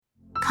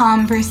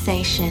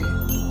Conversation.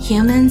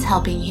 Humans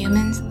helping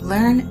humans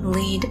learn,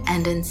 lead,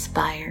 and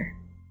inspire.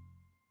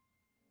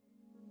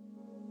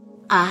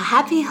 A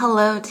happy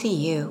hello to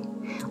you.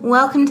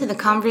 Welcome to the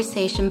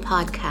Conversation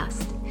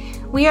Podcast.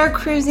 We are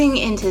cruising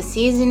into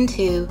Season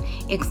 2,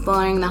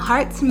 exploring the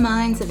hearts and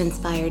minds of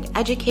inspired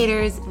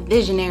educators,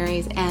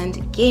 visionaries,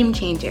 and game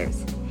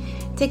changers.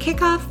 To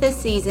kick off this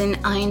season,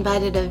 I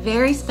invited a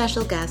very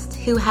special guest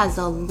who has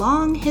a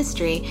long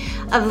history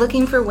of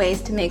looking for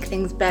ways to make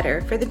things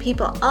better for the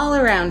people all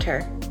around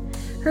her.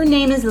 Her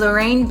name is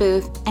Lorraine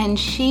Booth, and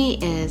she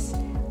is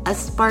a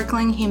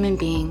sparkling human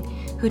being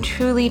who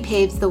truly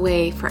paves the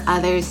way for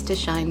others to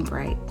shine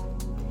bright.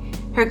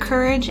 Her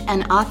courage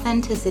and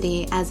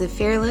authenticity as a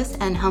fearless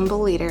and humble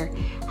leader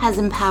has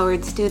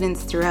empowered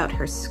students throughout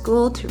her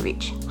school to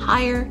reach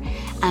higher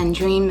and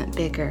dream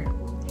bigger.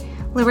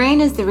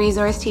 Lorraine is the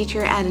resource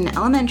teacher at an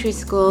elementary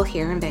school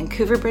here in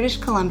Vancouver, British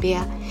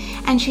Columbia,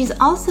 and she's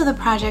also the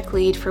project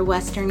lead for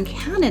Western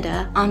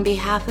Canada on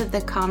behalf of the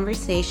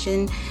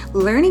Conversation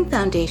Learning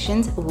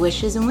Foundation's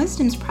Wishes and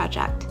Wisdoms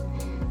project.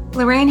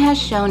 Lorraine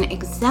has shown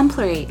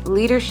exemplary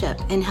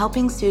leadership in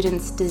helping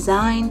students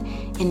design,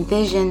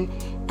 envision,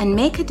 and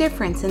make a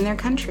difference in their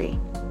country.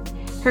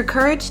 Her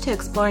courage to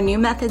explore new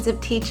methods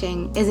of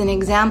teaching is an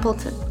example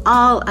to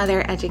all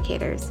other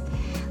educators.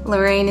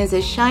 Lorraine is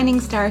a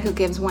shining star who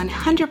gives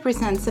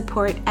 100%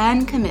 support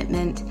and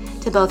commitment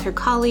to both her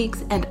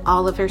colleagues and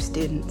all of her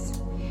students.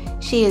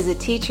 She is a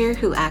teacher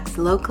who acts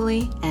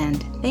locally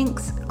and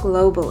thinks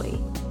globally.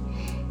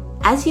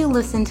 As you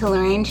listen to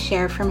Lorraine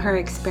share from her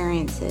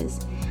experiences,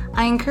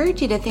 I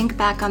encourage you to think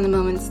back on the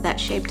moments that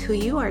shaped who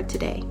you are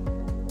today.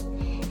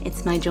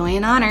 It's my joy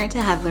and honor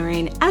to have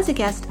Lorraine as a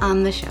guest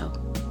on the show.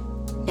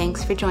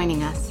 Thanks for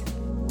joining us.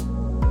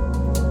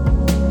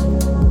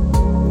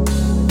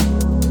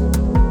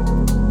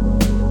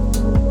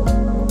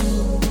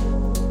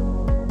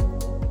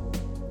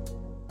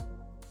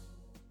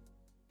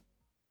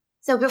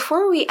 So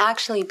before we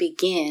actually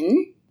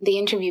begin the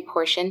interview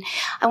portion,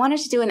 I wanted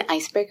to do an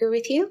icebreaker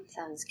with you.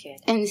 Sounds good.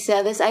 And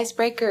so this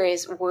icebreaker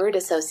is word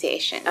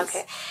associations.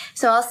 Okay.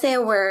 So I'll say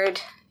a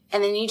word,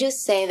 and then you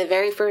just say the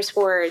very first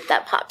word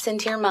that pops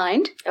into your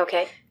mind.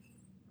 Okay.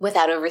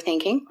 Without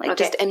overthinking,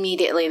 just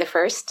immediately the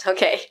first.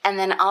 Okay. And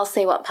then I'll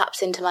say what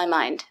pops into my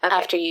mind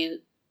after you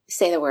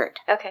say the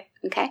word. Okay.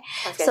 Okay?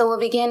 Okay. So we'll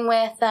begin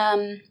with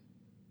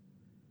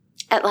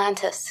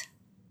Atlantis.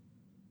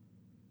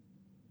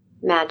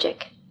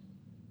 Magic.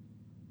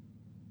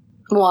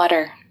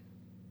 Water.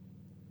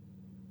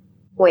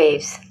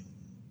 Waves.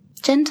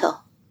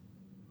 Gentle.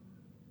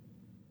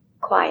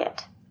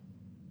 Quiet.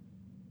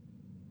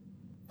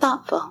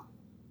 Thoughtful.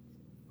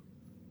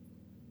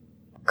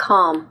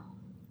 Calm.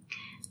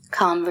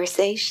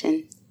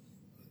 Conversation.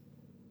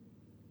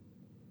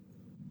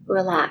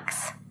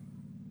 Relax.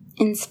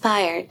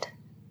 Inspired.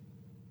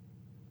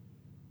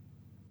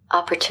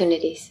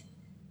 Opportunities.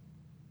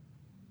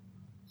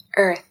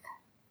 Earth.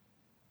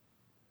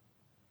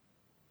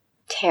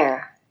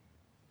 Terre.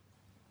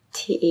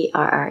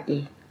 Terre.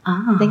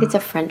 Oh. I think it's a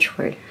French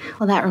word.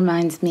 Well, that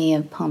reminds me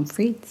of pommes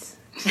frites.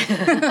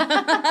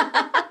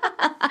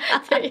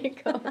 There you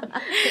go.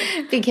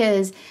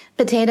 Because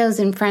potatoes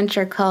in French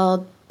are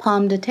called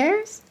pommes de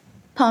terre.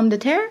 Pomme de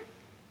terre?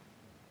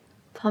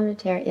 Pomme de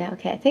terre, yeah,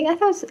 okay. I thought it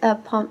was a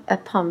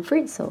pomme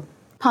frites, so.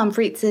 Pommes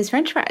frites is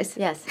French fries.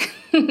 Yes.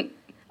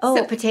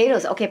 So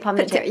potatoes, okay, pomme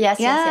de terre. Yes,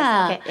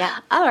 yeah. yes, okay, yeah.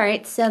 All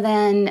right, so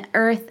then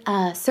earth,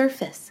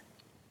 surface.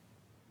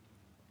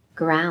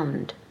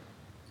 Ground.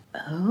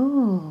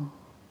 Oh.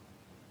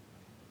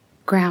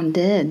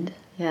 Grounded.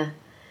 Yeah.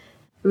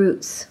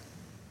 Roots.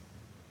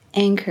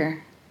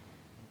 Anchor.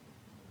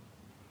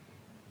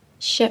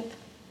 Ship.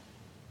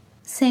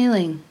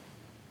 Sailing.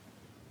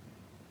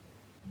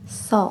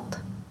 Salt.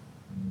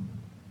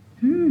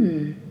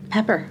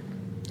 Pepper.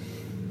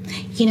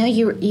 You know,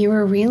 you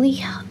were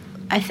really,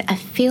 I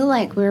feel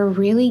like we're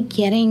really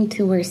getting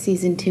to where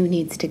Season 2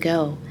 needs to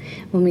go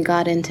when we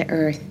got into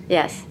Earth.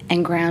 Yes.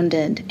 And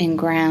grounded and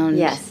ground.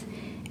 Yes.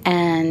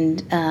 And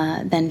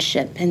then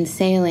ship and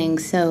sailing.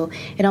 So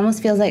it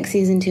almost feels like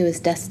Season 2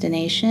 is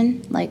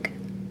destination, like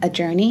a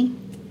journey.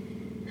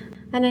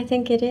 And I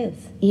think it is.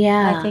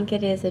 Yeah. I think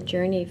it is a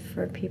journey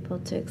for people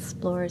to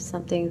explore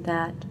something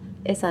that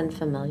is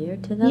unfamiliar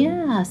to them.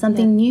 Yeah,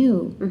 something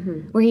new,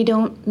 where you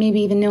don't maybe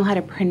even know how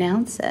to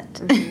pronounce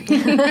it.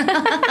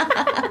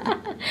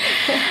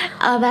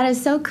 Oh, that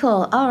is so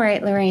cool. All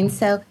right, Lorraine.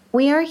 So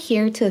we are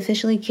here to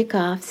officially kick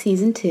off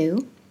Season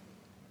 2,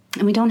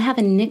 and we don't have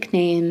a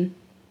nickname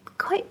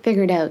quite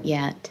figured out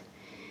yet.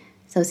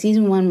 So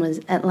Season 1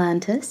 was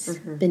Atlantis,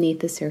 Beneath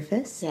the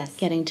Surface. Yes.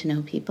 Getting to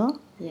know people.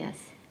 Yes.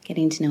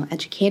 Getting to know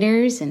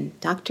educators and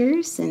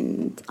doctors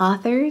and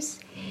authors.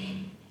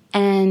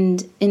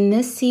 And in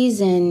this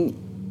season,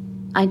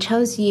 I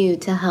chose you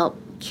to help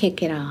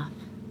kick it off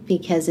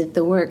because of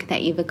the work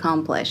that you've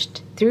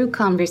accomplished through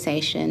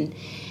conversation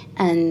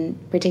and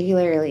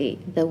particularly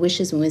the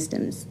Wishes and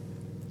Wisdoms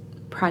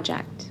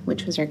project,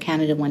 which was our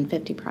Canada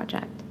 150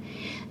 project.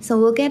 So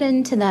we'll get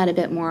into that a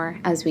bit more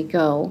as we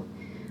go.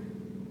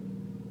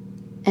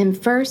 And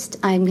first,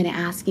 I'm going to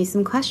ask you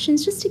some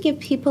questions just to give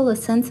people a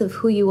sense of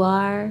who you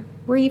are,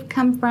 where you've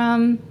come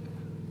from,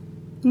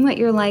 and what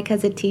you're like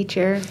as a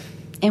teacher,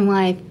 and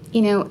why,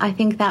 I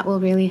think that will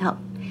really help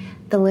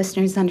the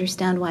listeners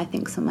understand why I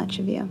think so much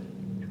of you.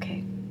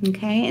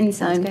 Okay, and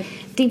so I'm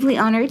deeply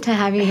honored to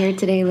have you here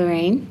today,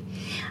 Lorraine.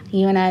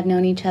 You and I have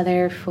known each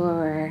other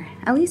for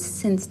at least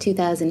since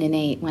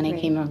 2008 when I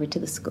came over to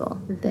the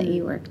school that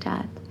you worked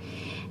at.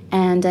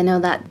 And I know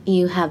that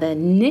you have a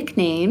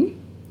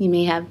nickname. You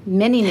may have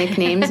many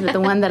nicknames, but the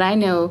one that I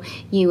know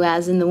you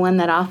as and the one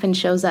that often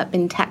shows up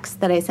in texts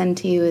that I send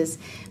to you is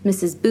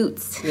Mrs.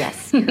 Boots.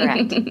 Yes,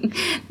 correct.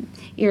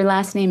 Your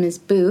last name is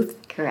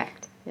Booth.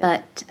 Correct. Yes.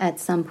 But at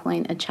some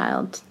point, a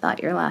child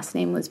thought your last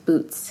name was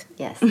Boots.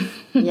 Yes,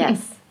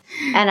 yes.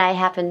 And I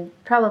happened,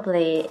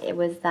 probably it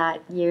was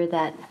that year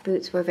that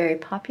boots were very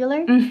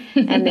popular.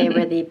 And they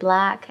were the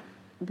black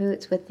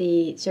boots with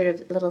the sort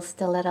of little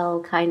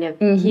stiletto kind of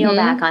heel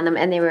back on them.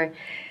 And they were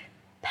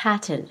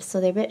patent, so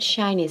they're a bit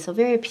shiny, so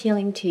very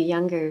appealing to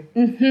younger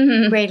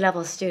grade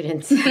level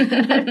students.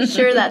 I'm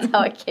sure that's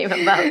how it came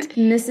about.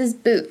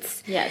 Mrs.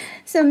 Boots. Yes.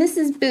 So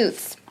Mrs.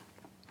 Boots,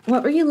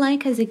 what were you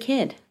like as a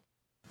kid?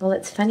 Well,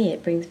 it's funny.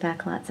 It brings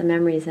back lots of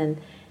memories.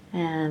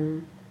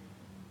 And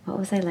what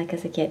was I like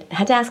as a kid? I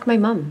had to ask my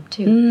mom,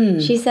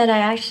 too. She said I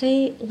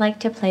actually like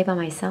to play by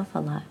myself a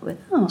lot with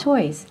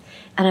toys.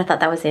 And I thought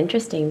that was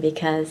interesting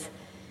because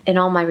in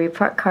all my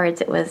report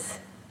cards, it was,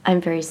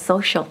 I'm very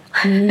social.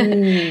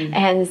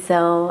 And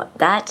so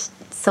that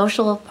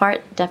social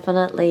part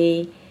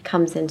definitely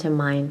comes into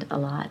mind a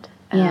lot.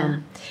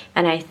 And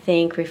I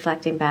think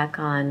reflecting back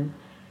on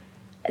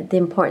the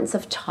importance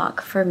of talk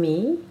for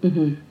me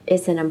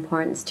is an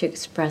importance to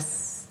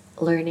express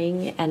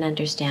learning and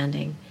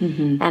understanding.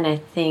 And I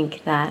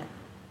think that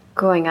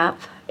growing up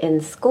in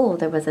school,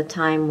 there was a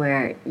time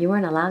where you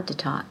weren't allowed to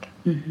talk.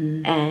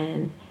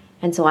 And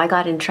so I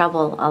got in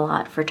trouble a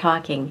lot for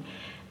talking.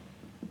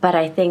 But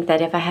I think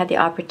that if I had the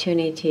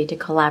opportunity to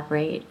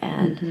collaborate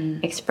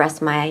and express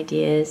my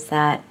ideas,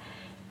 that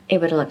it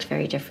would have looked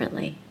very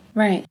differently.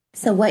 Right.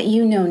 So what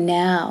you know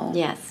now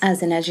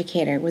as an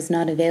educator was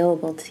not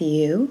available to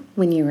you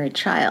when you were a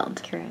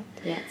child.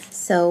 Correct, yes.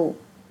 So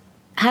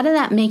how did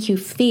that make you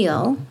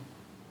feel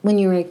when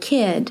you were a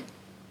kid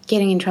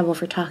getting in trouble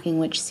for talking,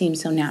 which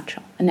seems so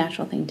natural, a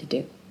natural thing to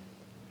do?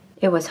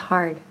 It was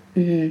hard.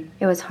 It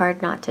was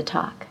hard not to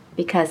talk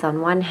because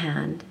on one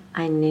hand,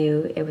 I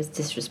knew it was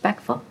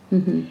disrespectful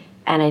and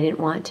I didn't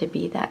want to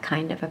be that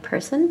kind of a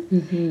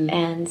person.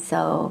 And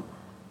so...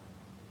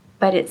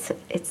 But it's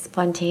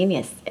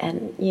spontaneous,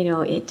 and,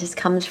 it just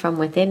comes from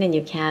within, and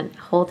you can't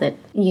hold it.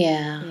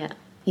 Yeah.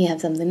 You have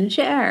something to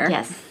share.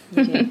 Yes,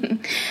 you do.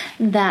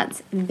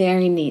 That's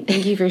very neat.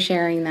 Thank you for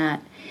sharing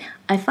that.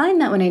 I find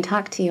that when I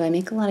talk to you, I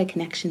make a lot of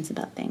connections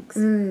about things.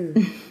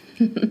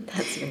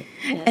 That's right.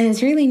 Yes. And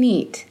it's really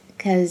neat,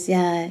 because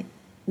the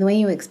way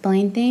you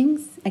explain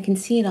things, I can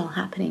see it all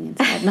happening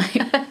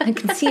inside I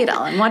can see it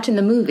all. I'm watching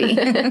the movie.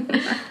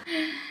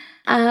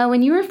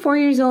 When you were 4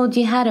 years old,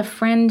 you had a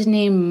friend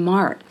named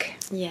Mark.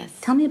 Yes.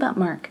 Tell me about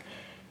Mark.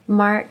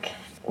 Mark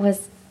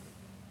was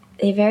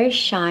a very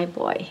shy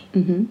boy,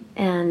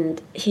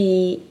 and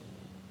he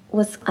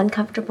was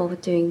uncomfortable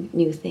with doing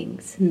new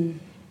things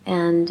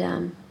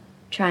and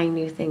trying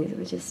new things. It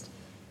was just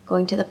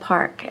going to the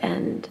park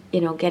and,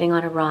 getting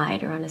on a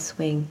ride or on a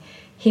swing.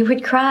 He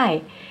would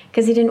cry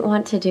because he didn't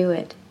want to do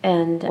it.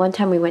 And one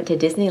time we went to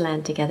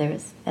Disneyland together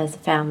as a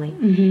family,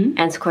 and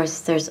of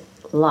course there's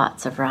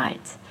lots of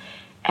rides.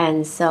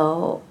 And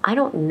so I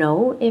don't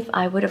know if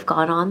I would have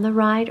gone on the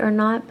ride or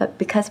not, but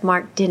because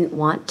Mark didn't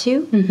want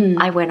to,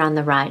 I went on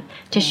the ride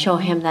to show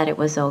him that it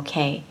was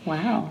okay.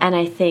 Wow. And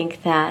I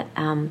think that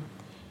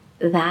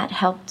that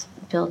helped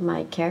build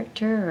my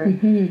character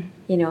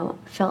or,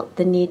 felt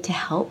the need to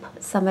help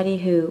somebody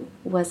who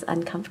was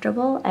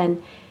uncomfortable.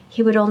 And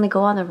he would only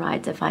go on the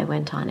rides if I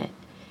went on it.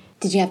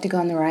 Did you have to go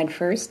on the ride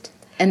first?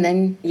 And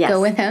then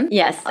go with him?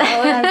 Yes.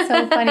 Oh, that's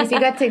so funny. So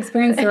you got to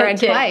experience the ride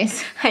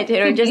twice. I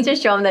did, or just to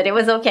show him that it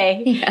was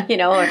okay,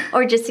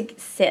 or just to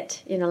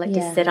sit,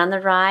 to sit on the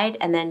ride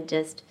and then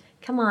just,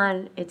 come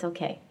on, it's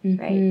okay,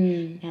 right?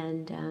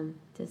 And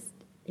just,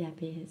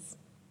 be his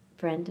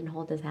friend and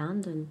hold his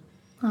hand and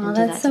do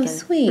that's that so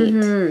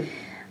sweet.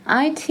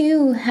 I,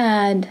 too,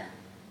 had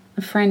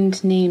a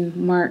friend named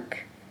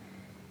Mark.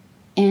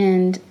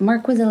 And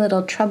Mark was a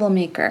little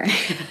troublemaker.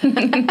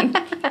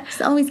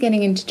 He's always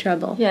getting into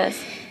trouble. Yes.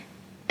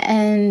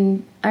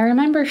 And I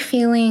remember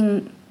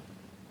feeling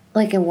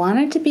like I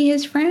wanted to be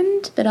his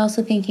friend, but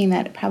also thinking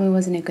that it probably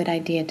wasn't a good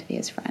idea to be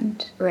his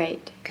friend.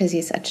 Right. Because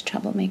he's such a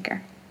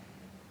troublemaker.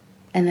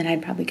 And then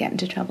I'd probably get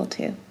into trouble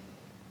too.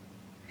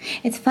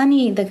 It's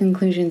funny the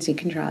conclusions you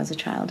can draw as a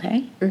child,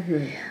 hey?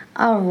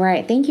 All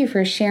right. Thank you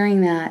for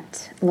sharing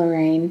that,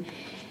 Lorraine.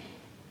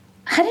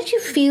 How did you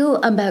feel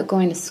about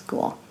going to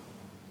school?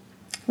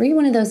 Were you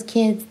one of those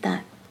kids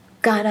that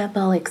got up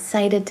all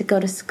excited to go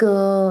to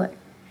school?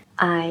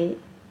 I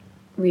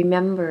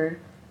remember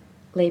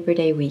Labor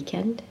Day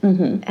weekend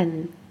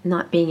and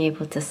not being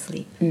able to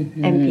sleep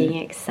and being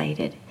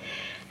excited.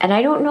 And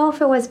I don't know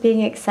if it was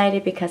being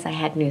excited because I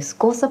had new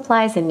school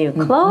supplies and new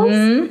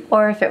clothes,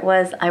 or if it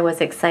was I was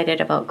excited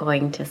about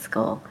going to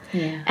school.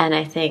 Yeah. And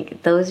I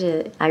think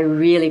I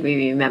really,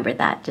 really remember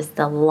that, just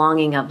the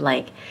longing of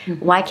like,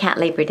 why can't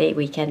Labor Day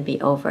weekend be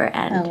over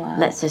and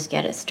let's just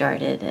get it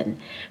started, and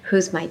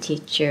who's my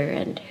teacher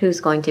and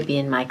who's going to be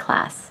in my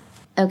class.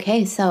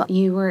 Okay, so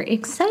you were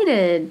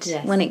excited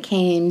when it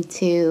came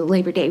to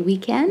Labor Day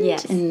weekend.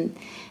 Yes. And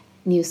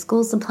new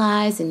school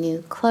supplies and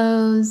new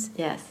clothes.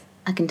 Yes.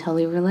 I can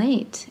totally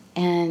relate.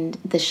 And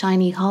the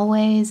shiny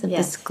hallways of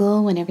the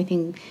school when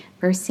everything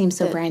first seems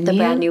so brand new. The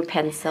brand new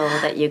pencil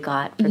that you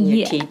got from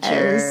your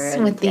teacher.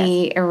 With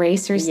the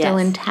eraser still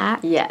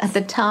intact at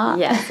the top.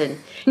 Yes, and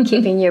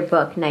keeping your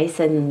book nice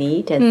and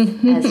neat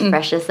and as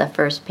fresh as the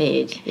first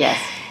page. Yes.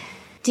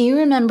 Do you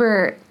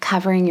remember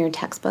covering your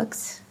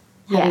textbooks?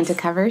 Having to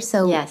cover?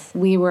 So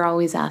we were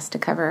always asked to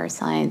cover our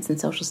science and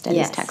social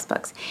studies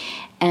textbooks.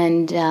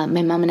 And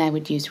my mom and I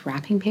would use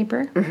wrapping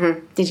paper.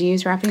 Did you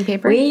use wrapping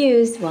paper? We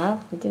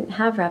didn't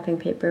have wrapping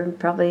paper.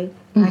 Probably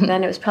back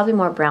then it was probably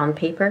more brown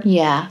paper.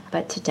 Yeah.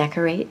 But to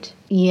decorate.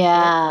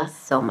 Yeah. It was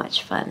so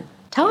much fun.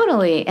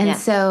 Totally. And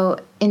so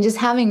in just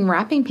having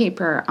wrapping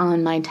paper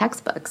on my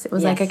textbooks, it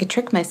was like I could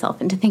trick myself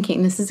into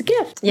thinking this is a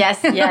gift.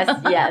 Yes. And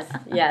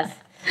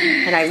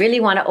I really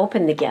want to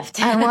open the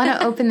gift. I want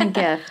to open the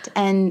gift.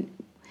 And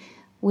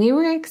we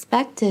were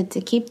expected to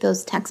keep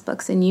those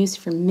textbooks in use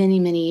for many,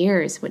 many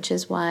years, which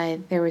is why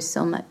there was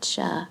so much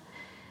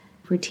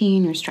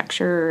routine or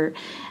structure,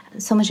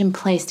 so much in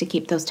place to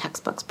keep those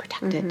textbooks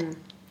protected,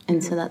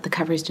 and so that the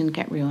covers didn't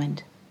get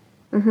ruined.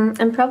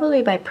 And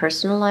probably by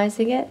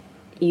personalizing it,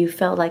 you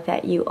felt like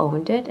that you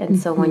owned it, and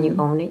so when you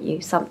own it, you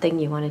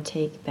want to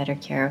take better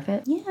care of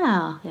it.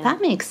 Yeah,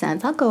 that makes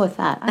sense. I'll go with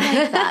that.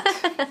 I like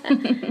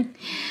that.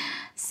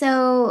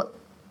 So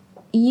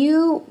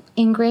you,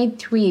 in grade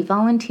 3,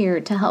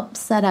 volunteered to help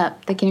set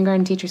up the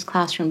kindergarten teacher's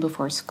classroom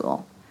before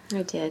school.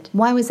 I did.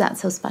 Why was that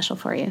so special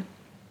for you?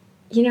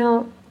 You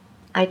know,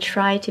 I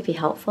try to be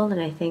helpful, and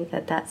I think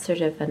that that's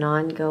sort of an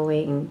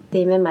ongoing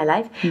theme in my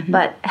life.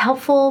 But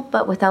helpful,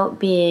 but without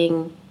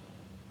being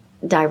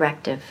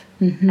directive.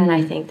 And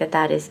I think that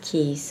that is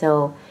key.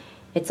 So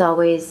it's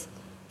always,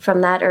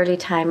 from that early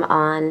time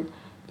on,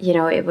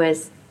 it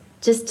was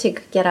just to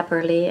get up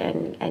early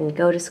and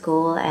go to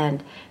school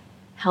and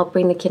help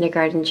bring the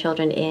kindergarten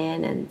children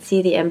in and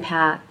see the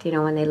impact,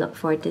 when they look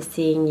forward to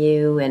seeing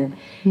you and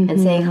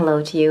saying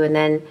hello to you, and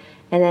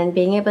then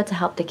being able to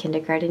help the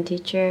kindergarten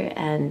teacher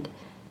and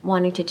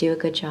wanting to do a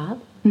good job.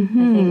 I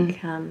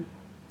think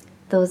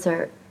those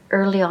are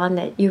early on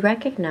that you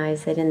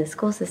recognize that in the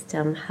school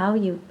system, how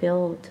you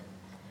build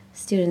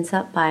students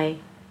up by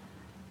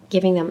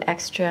giving them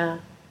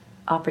extra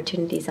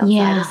opportunities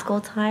outside of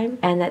school time,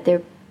 and that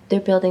they're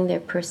building their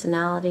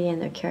personality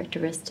and their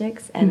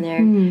characteristics, and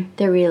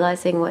they're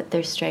realizing what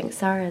their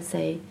strengths are as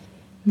they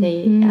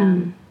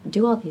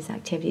do all these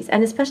activities.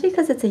 And especially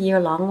because it's a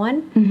year-long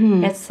one,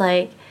 it's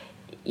like,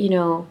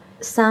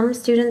 some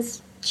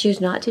students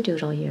choose not to do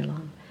it all year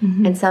long,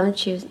 and some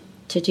choose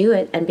to do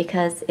it, and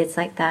because it's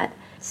like that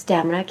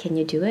stamina, can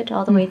you do it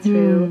all the way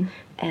through,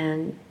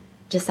 and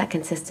just that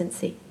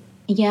consistency.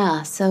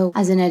 Yeah, so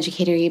as an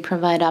educator, you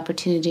provide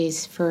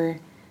opportunities for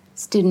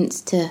students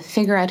to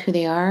figure out who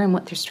they are and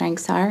what their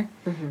strengths are,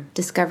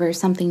 discover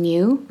something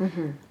new.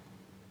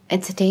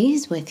 It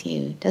stays with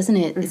you, doesn't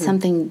it? It's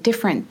something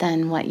different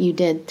than what you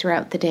did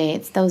throughout the day.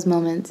 It's those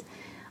moments.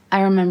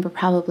 I remember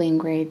probably in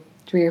grade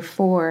 3 or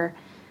 4,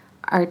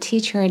 our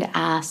teacher had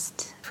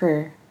asked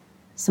for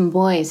some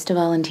boys to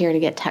volunteer to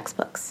get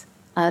textbooks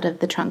out of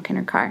the trunk in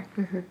her car.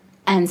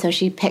 And so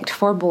she picked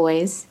 4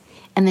 boys,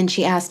 and then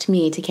she asked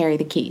me to carry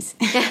the keys.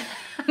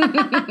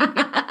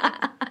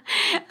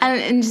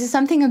 And just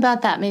something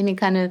about that made me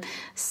kind of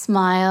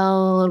smile,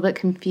 a little bit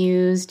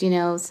confused,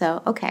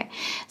 So, okay.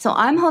 So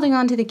I'm holding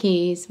on to the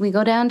keys. We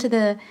go down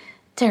to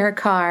her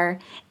car,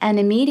 and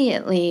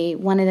immediately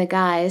one of the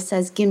guys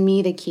says, "Give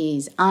me the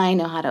keys. I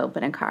know how to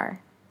open a car."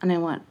 And I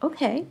went,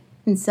 okay.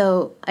 And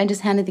so I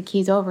just handed the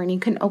keys over, and he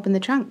couldn't open the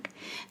trunk.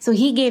 So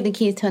he gave the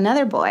keys to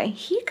another boy.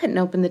 He couldn't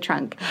open the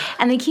trunk.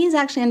 And the keys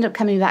actually ended up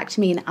coming back to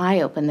me, and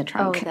I opened the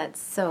trunk. Oh,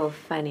 that's so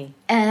funny.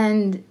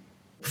 And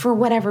for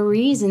whatever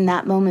reason,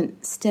 that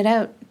moment stood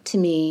out to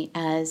me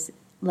as,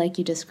 like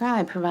you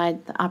described,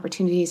 provide the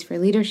opportunities for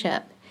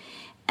leadership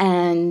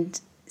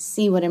and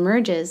see what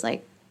emerges.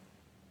 Like,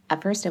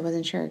 at first I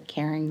wasn't sure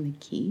carrying the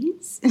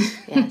keys.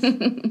 Yes.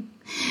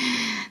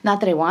 Not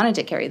that I wanted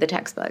to carry the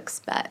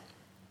textbooks, but...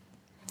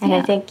 And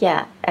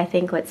I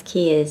think what's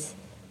key is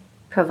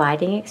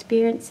providing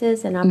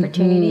experiences and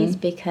opportunities,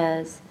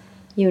 because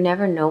you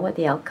never know what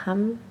the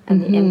outcome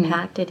and the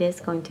impact it is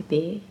going to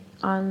be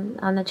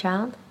on the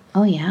child.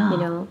 Oh,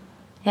 yeah.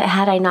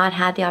 Had I not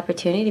had the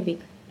opportunity to be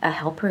a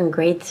helper in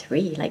grade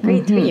 3, like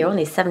grade 3, you're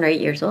only 7 or 8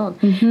 years old,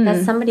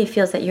 that somebody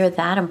feels that you're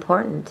that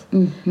important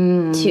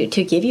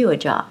to give you a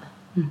job,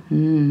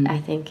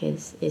 I think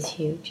is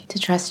huge. To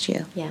trust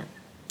you. Yeah.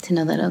 To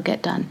know that it'll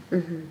get done.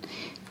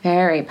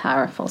 Very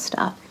powerful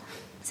stuff.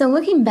 So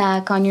looking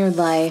back on your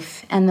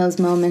life and those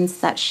moments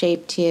that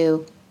shaped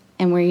you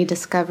and where you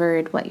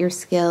discovered what your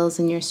skills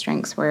and your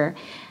strengths were,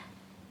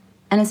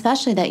 and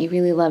especially that you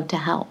really loved to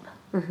help.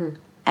 Mm-hmm.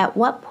 At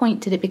what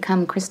point did it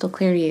become crystal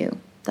clear to you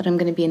that I'm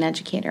going to be an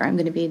educator, I'm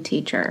going to be a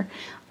teacher,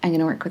 I'm going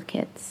to work with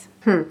kids?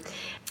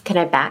 Can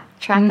I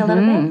backtrack a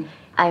little bit?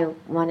 I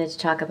wanted to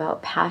talk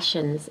about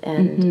passions,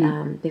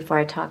 and before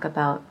I talk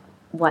about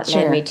what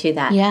led me to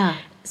that. Yeah.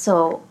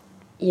 So,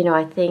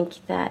 I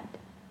think that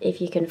if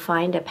you can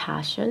find a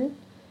passion,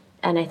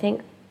 and I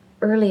think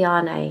early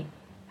on I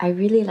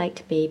really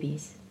liked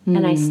babies,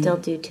 and I still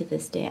do to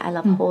this day. I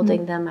love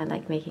holding them, I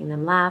like making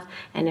them laugh,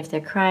 and if they're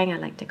crying, I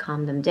like to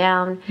calm them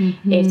down.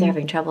 If they're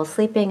having trouble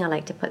sleeping, I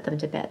like to put them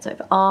to bed. So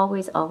I've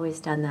always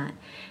done that.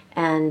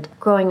 And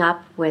growing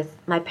up with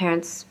my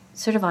parents,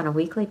 sort of on a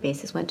weekly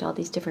basis, went to all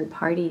these different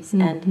parties,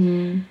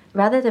 and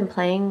rather than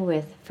playing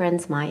with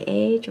friends my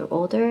age or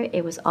older,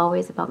 it was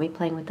always about me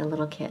playing with the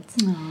little kids.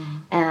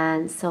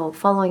 And so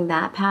following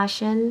that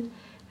passion,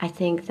 I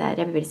think that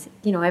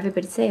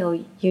everybody say,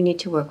 oh, you need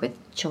to work with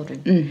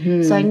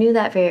children. So I knew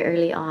that very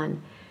early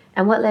on.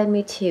 And what led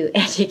me to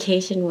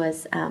education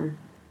was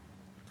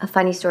a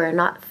funny story, or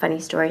not a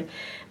funny story,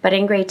 but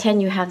in grade 10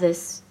 you have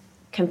this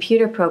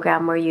computer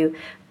program where you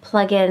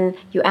plug in,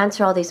 you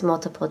answer all these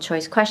multiple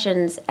choice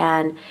questions,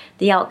 and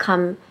the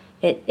outcome,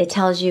 it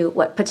tells you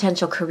what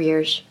potential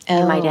careers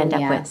you might end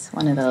up with.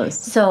 One of those.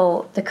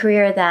 So the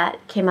career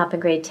that came up in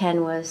grade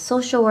 10 was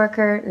social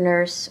worker,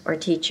 nurse, or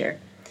teacher.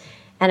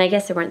 And I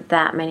guess there weren't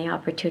that many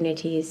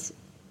opportunities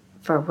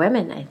for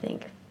women, I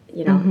think.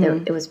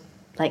 It was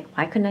like,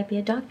 why couldn't I be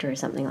a doctor or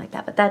something like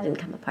that? But that didn't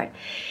come apart.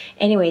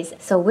 Anyways,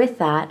 so with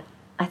that,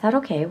 I thought,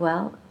 okay,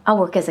 well, I'll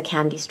work as a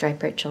candy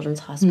striper at Children's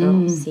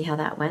Hospital, see how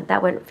that went.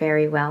 That went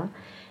very well.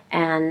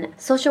 And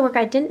social work,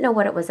 I didn't know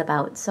what it was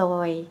about, so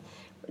I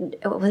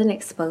wasn't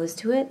exposed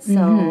to it.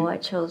 So I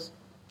chose,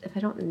 if I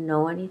don't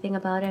know anything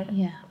about it,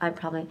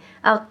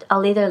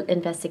 I'll either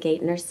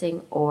investigate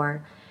nursing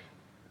or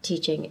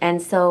teaching.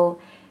 And so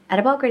at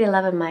about grade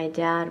 11, my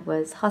dad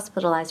was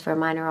hospitalized for a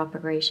minor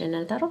operation,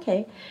 and I thought,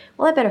 okay,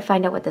 well, I better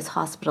find out what this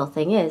hospital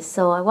thing is.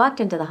 So I walked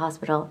into the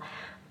hospital,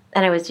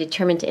 and I was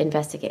determined to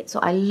investigate. So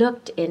I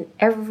looked in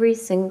every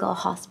single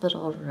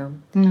hospital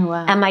room. Oh,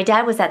 wow. And my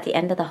dad was at the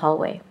end of the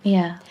hallway.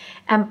 Yeah.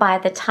 And by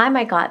the time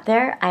I got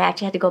there, I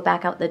actually had to go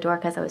back out the door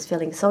because I was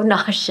feeling so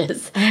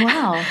nauseous. Oh,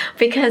 wow.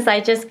 Because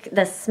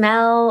the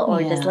smell,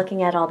 or just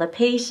looking at all the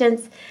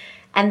patients.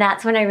 And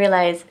that's when I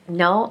realized,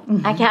 no,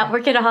 I can't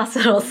work in a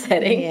hospital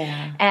setting.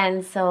 Yeah.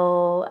 And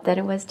so then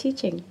it was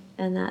teaching.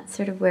 And that's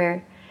sort of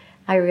where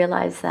I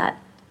realized that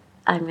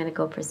I'm going to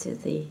go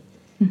pursue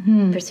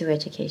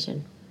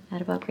education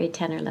at about grade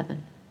 10 or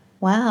 11.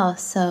 Wow.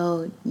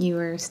 So you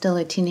were still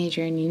a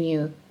teenager and you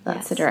knew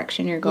that's the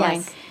direction you're going.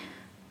 Yes.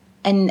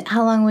 And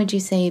how long would you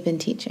say you've been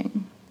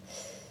teaching?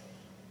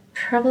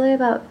 Probably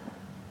about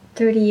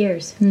 30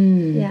 years.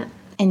 Yeah.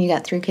 And you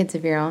got 3 kids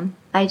of your own?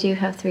 I do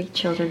have 3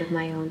 children of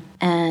my own.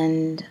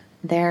 And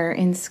they're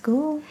in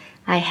school?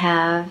 I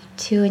have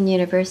 2 in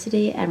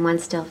university and 1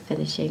 still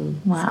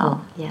finishing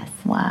school. Yes.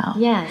 Wow.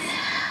 Yes.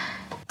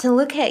 To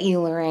look at you,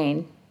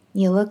 Lorraine,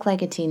 you look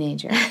like a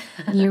teenager.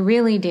 You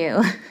really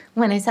do.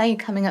 When I saw you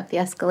coming up the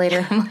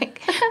escalator, I'm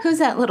like, who's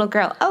that little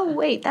girl? Oh,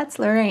 wait, that's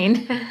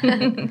Lorraine.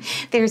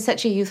 There's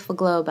such a youthful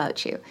glow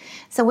about you.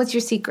 So what's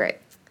your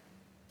secret?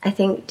 I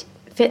think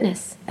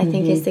fitness,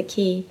 is the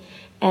key.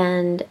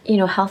 And,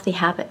 healthy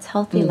habits,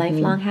 healthy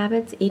lifelong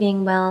habits,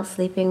 eating well,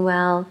 sleeping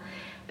well,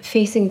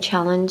 facing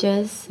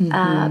challenges in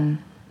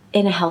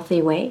a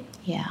healthy way.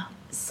 Yeah.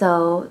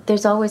 So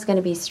there's always going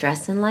to be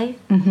stress in life,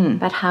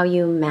 but how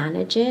you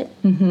manage it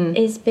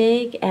is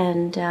big.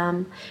 And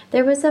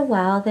there was a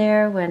while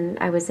there when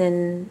I was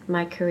in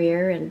my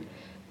career and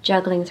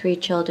juggling 3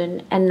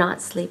 children and not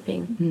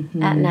sleeping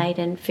at night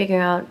and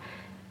figuring out,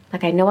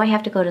 like, I know I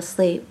have to go to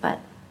sleep, but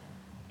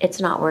it's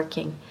not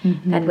working.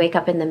 I'd wake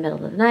up in the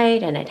middle of the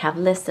night and I'd have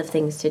lists of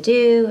things to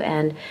do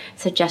and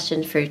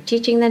suggestions for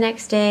teaching the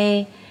next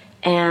day.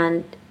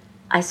 And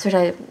I sort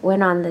of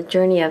went on the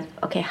journey of,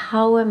 okay,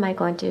 how am I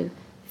going to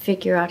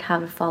figure out how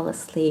to fall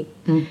asleep?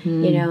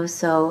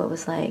 So it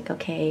was like,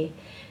 okay,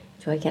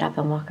 do I get up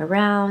and walk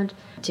around?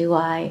 Do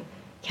I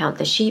count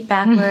the sheep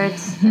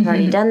backwards? I've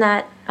already done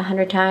that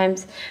 100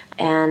 times.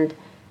 And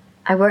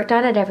I worked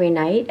on it every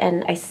night.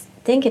 And I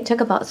think it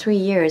took about 3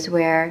 years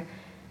where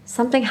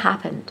something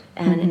happened,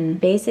 and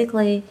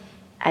basically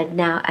I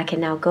can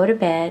now go to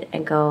bed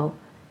and go,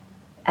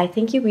 I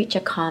think you reach a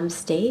calm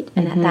state,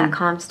 and at that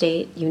calm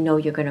state,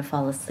 you're going to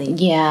fall asleep.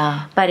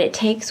 Yeah. But it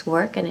takes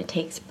work and it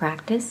takes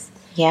practice.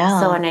 Yeah.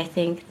 So, and I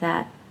think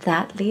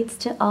that leads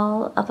to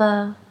all of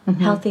a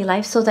healthy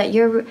life, so that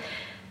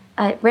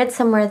I read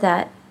somewhere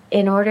that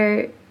in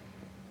order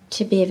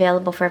to be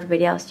available for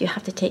everybody else, you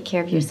have to take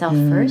care of yourself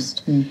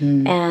first.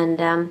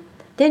 And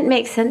didn't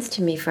make sense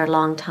to me for a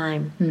long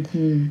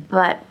time.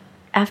 But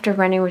after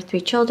running with 3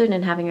 children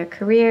and having a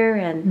career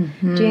and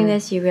doing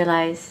this, you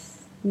realize,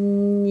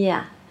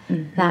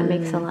 that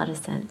makes a lot of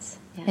sense.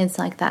 Yeah. It's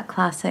like that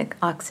classic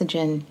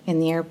oxygen in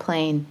the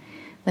airplane.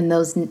 When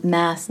those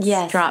masks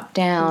drop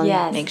down,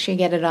 make sure you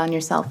get it on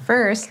yourself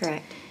first.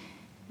 Correct.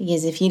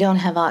 Because if you don't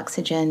have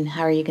oxygen,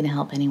 how are you going to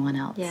help anyone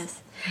else?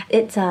 Yes.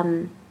 It's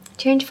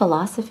changed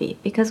philosophy,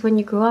 because when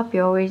you grow up,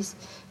 you're always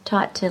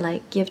taught to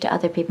like give to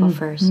other people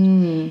first.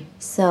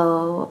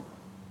 So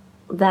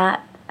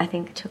that, I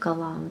think, took a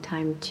long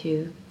time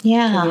to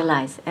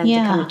realize and to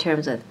come to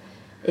terms with.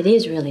 It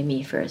is really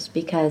me first,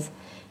 because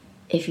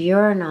if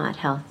you're not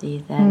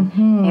healthy,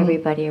 then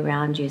everybody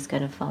around you is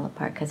going to fall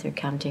apart because they're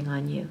counting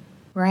on you.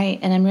 Right,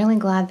 and I'm really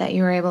glad that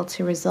you were able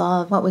to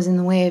resolve what was in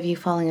the way of you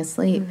falling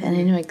asleep. And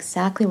I know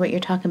exactly what you're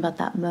talking about,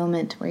 that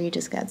moment where you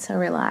just got so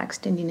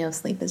relaxed and you know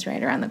sleep is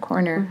right around the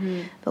corner.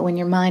 But when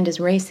your mind is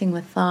racing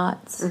with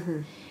thoughts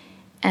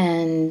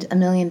and a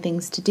million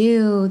things to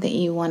do, that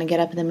you want to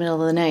get up in the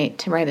middle of the night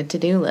to write a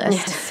to-do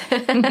list.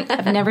 Yes.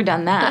 I've never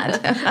done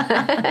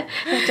that.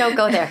 Don't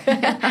go there.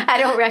 I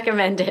don't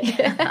recommend it.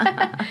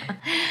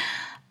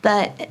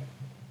 But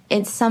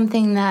it's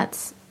something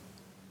that's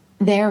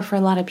there for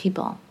a lot of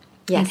people.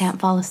 Yes. You can't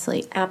fall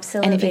asleep.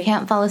 Absolutely. And if you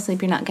can't fall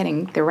asleep, you're not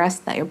getting the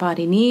rest that your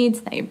body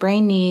needs, that your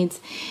brain needs,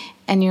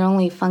 and you're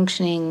only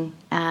functioning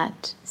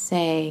at,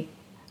 say,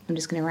 I'm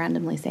just going to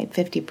randomly say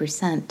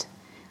 50%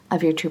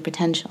 of your true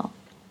potential.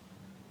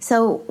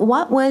 So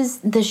what was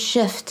the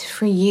shift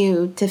for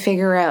you to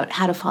figure out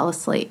how to fall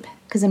asleep?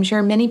 Because I'm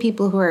sure many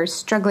people who are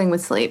struggling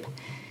with sleep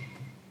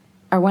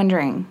are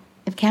wondering,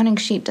 if counting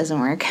sheep doesn't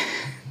work.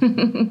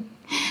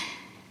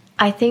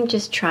 I think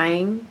just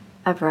trying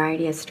a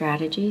variety of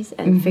strategies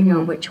and figure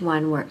out which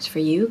one works for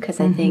you,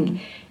 because I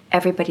think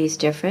everybody's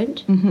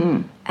different.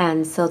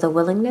 And so the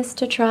willingness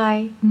to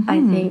try, I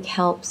think,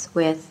 helps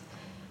with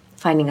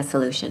finding a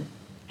solution.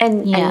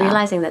 And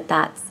realizing that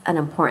that's an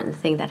important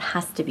thing that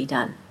has to be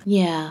done.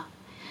 Yeah,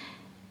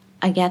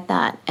 I get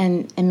that.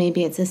 And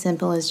maybe it's as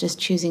simple as just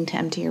choosing to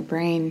empty your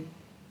brain.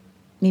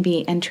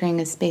 Maybe entering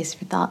a space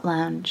for thought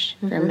lounge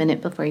for a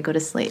minute before you go to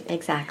sleep.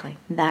 Exactly.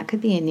 That could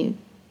be a new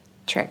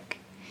trick.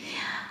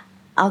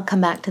 I'll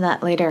come back to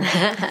that later.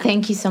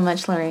 Thank you so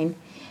much, Lorraine.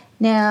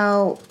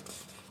 Now,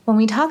 when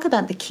we talk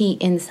about the key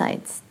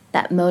insights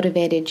that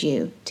motivated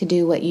you to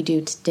do what you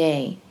do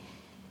today,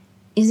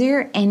 is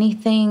there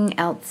anything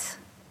else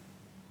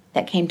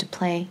that came to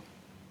play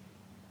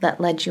that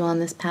led you on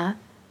this path?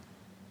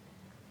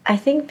 I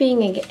think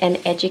being an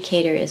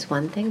educator is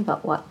one thing,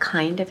 but what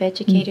kind of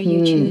educator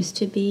you choose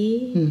to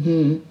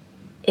be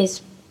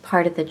is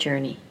part of the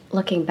journey.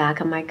 Looking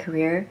back on my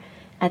career,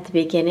 at the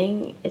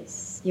beginning,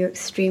 you're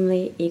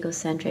extremely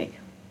egocentric.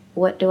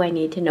 What do I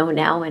need to know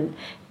now, and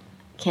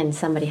can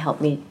somebody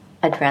help me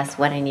address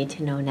what I need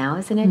to know now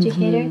as an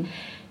educator?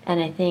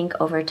 And I think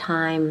over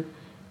time,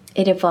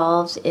 it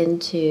evolves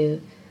into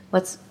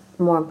what's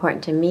more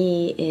important to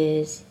me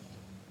is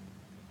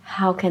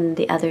how can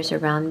the others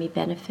around me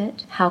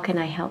benefit? How can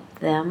I help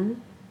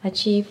them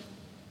achieve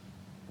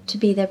to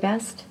be their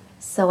best?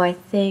 So I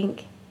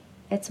think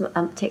it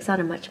takes on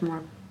a much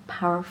more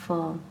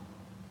powerful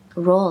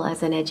role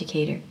as an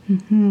educator,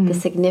 the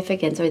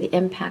significance or the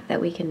impact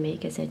that we can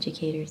make as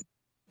educators.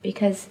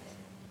 Because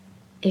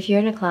if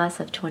you're in a class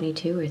of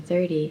 22 or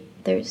 30,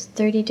 there's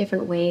 30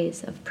 different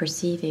ways of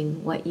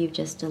perceiving what you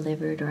just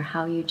delivered or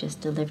how you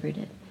just delivered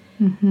it.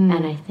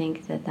 And I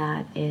think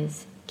that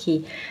is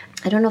key.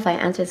 I don't know if I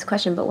answered this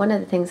question, but one of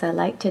the things I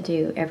like to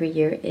do every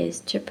year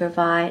is to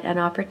provide an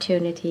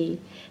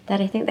opportunity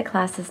that I think the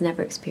class has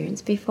never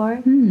experienced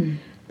before.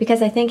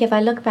 Because I think if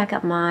I look back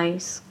at my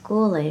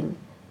schooling,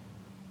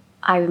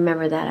 I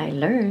remember that I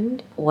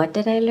learned. What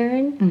did I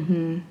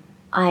learn?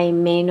 I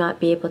may not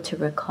be able to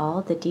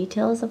recall the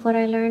details of what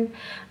I learned,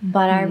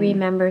 but I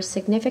remember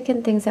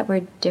significant things that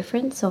were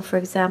different. So, for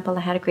example,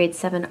 I had a grade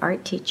 7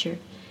 art teacher,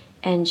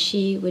 and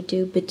she would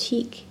do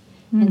batik.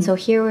 And so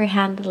here we're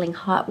handling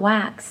hot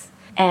wax.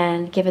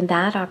 And given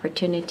that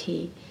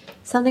opportunity,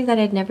 something that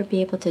I'd never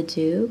be able to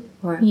do,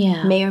 or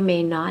may or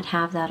may not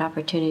have that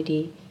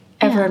opportunity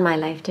ever in my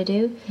life to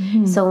do.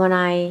 So when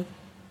I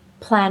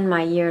plan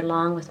my year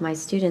long with my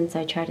students,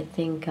 I try to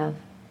think of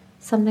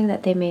something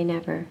that they may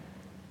never,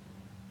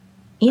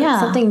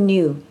 something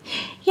new.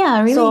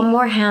 Really. So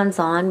more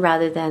hands-on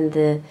rather than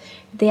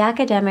the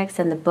academics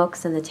and the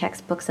books and the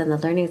textbooks and the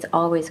learning is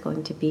always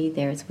going to be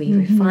there as we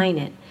refine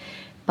it.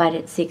 But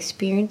it's the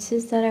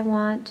experiences that I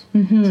want.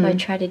 So I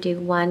try to do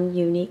one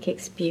unique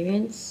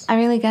experience. I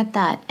really get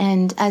that.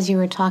 And as you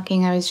were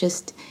talking, I was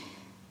just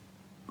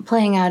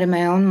playing out in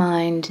my own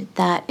mind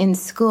that in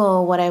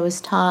school, what I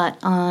was taught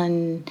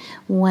on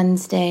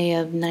Wednesday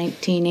of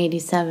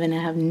 1987,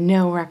 I have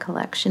no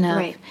recollection of.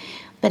 Right.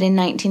 But in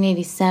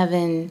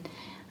 1987,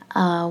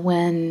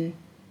 when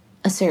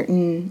a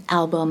certain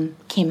album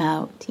came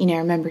out, I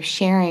remember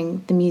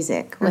sharing the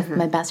music with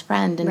my best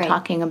friend and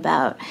talking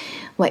about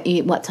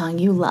what song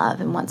you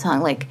love and what song,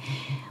 like,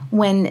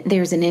 when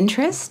there's an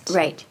interest,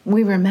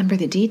 we remember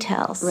the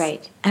details.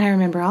 And I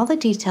remember all the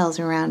details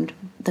around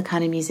the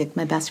kind of music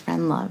my best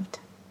friend loved.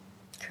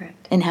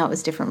 Correct. And how it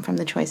was different from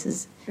the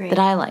choices that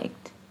I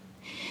liked.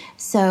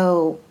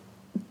 So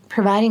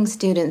providing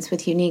students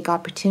with unique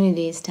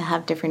opportunities to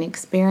have different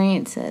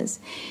experiences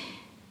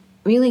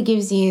really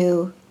gives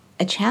you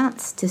a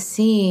chance to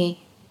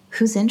see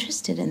who's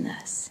interested in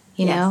this.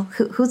 You know,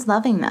 who's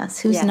loving this,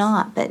 who's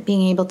not, but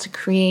being able to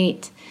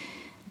create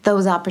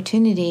those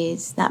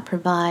opportunities that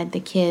provide the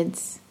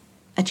kids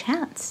a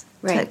chance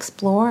to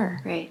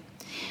explore. Right.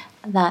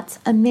 That's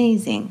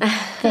amazing.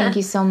 Thank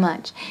you so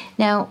much.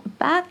 Now,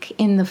 back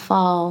in the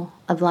fall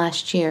of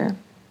last year,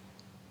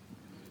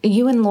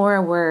 you and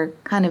Laura were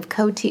kind of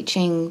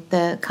co-teaching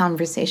the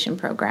conversation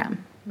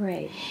program.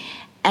 Right.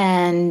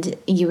 And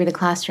you were the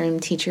classroom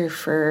teacher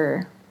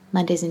for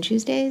Mondays and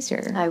Tuesdays?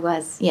 Or I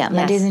was. Yeah,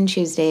 Mondays and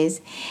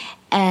Tuesdays.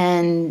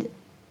 And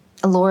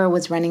Laura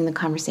was running the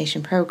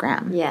conversation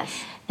program.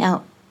 Yes.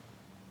 Now,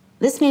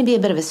 this may be a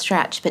bit of a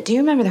stretch, but do you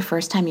remember the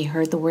first time you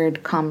heard the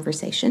word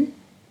conversation?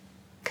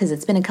 Because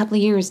it's been a couple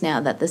of years now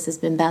that this has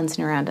been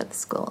bouncing around at the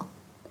school.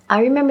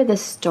 I remember the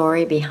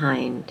story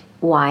behind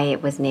why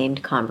it was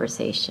named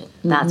conversation.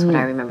 That's what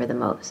I remember the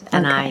most.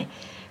 And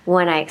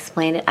when I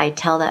explain it, I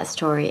tell that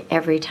story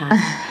every time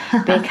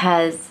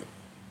because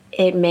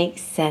it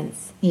makes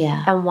sense.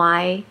 Yeah. And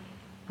why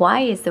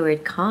is the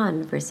word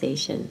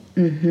conversation?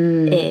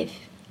 If,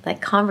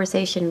 like,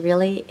 conversation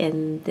really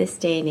in this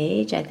day and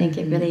age, I think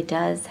it really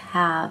does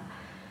have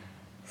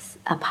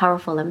a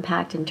powerful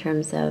impact in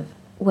terms of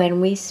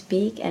when we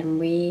speak and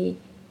we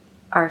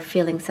are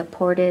feeling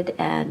supported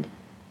and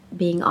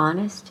being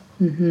honest,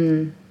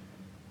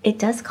 it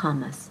does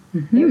calm us.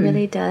 It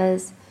really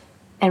does.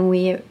 And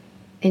we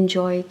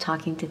enjoy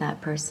talking to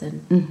that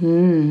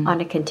person on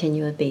a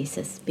continual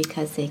basis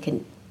because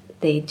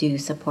they do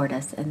support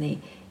us and they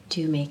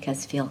do make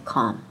us feel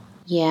calm.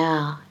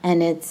 Yeah,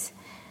 and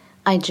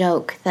I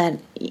joke that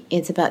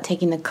it's about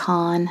taking the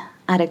con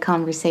out of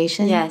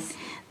conversation. Yes.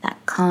 That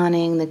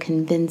conning, the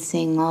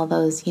convincing, all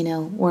those,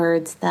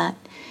 words that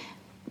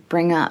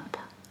bring up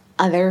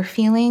other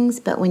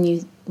feelings. But when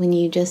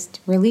you just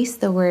release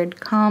the word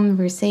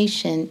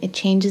conversation, it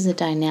changes the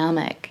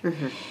dynamic.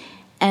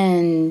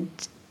 And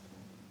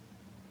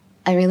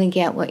I really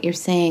get what you're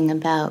saying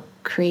about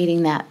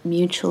creating that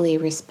mutually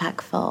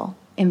respectful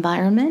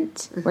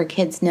environment where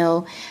kids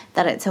know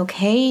that it's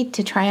okay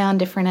to try on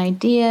different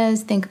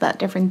ideas, think about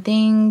different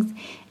things,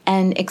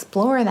 and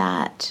explore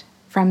that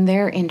from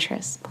their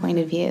interest point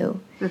of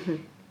view,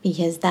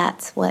 because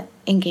that's what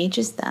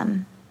engages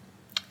them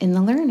in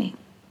the learning.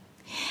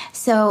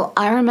 So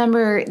I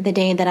remember the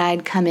day that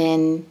I'd come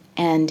in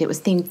and it was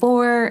theme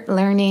 4,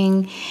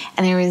 learning,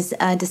 and there was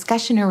a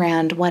discussion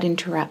around what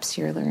interrupts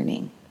your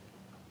learning.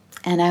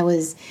 And I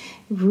was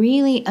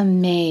really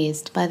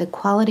amazed by the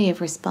quality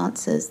of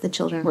responses the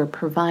children were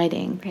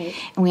providing. Right.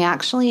 And we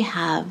actually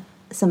have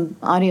some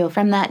audio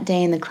from that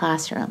day in the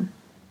classroom,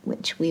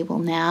 which we will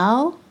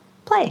now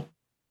play.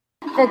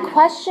 The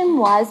question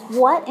was,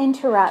 what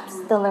interrupts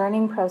the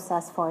learning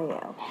process for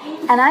you?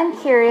 And I'm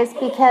curious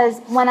because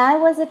when I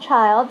was a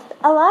child,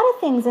 a lot of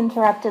things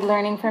interrupted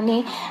learning for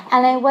me,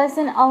 and I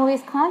wasn't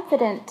always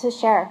confident to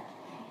share.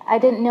 I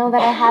didn't know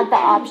that I had the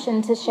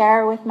option to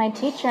share with my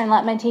teacher and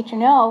let my teacher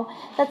know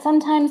that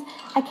sometimes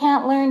I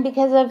can't learn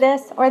because of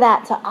this or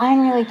that. So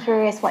I'm really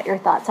curious what your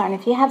thoughts are. And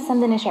if you have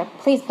something to share,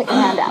 please put your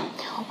hand up.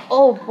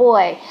 Oh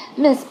boy,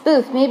 Miss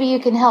Booth, maybe you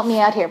can help me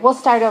out here. We'll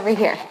start over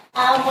here.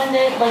 When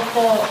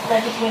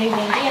it's really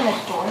windy and the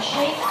door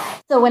shakes.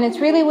 So when it's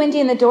really windy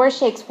and the door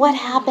shakes, what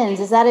happens?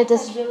 Is that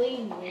It's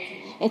really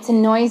noisy. It's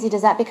noisy.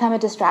 Does that become a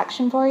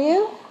distraction for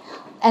you?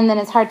 And then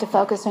it's hard to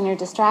focus when you're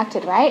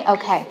distracted, right?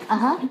 Okay.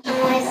 I'm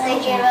always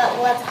thinking about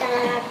what's going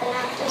to happen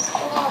after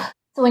school.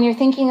 So when you're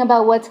thinking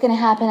about what's going to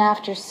happen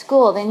after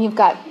school, then you've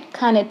got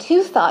kind of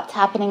two thoughts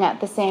happening at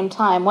the same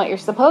time, what you're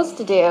supposed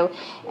to do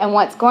and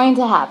what's going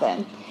to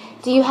happen.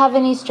 Do you have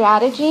any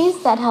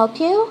strategies that help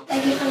you?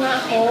 Like if I'm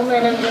at home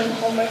and I'm doing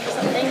homework or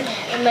something,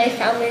 and my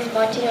family's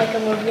watching like a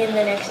movie in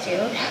the next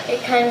room,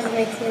 it kind of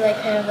makes me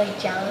kind of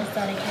jealous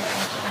that I can't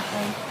watch that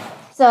one.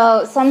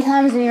 So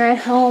sometimes when you're at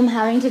home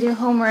having to do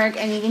homework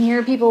and you can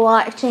hear people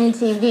watching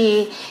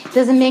TV, it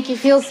doesn't make you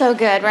feel so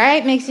good,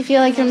 right? It makes you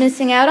feel like you're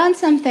missing out on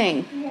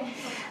something.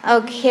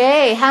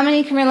 Okay, how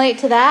many can relate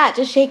to that?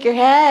 Just shake your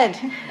head.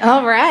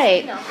 All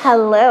right.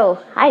 Hello.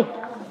 Hi.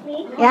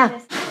 Me? Yeah.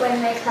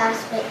 When my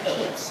classmate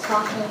is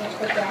talking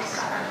at the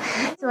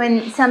desk. So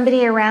when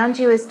somebody around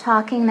you is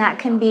talking, that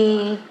can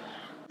be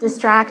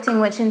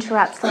distracting, which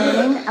interrupts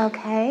learning.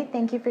 Okay,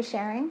 thank you for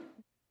sharing.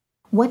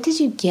 What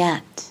did you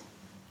get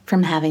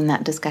from having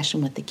that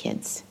discussion with the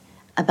kids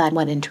about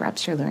what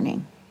interrupts your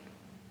learning?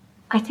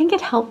 I think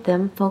it helped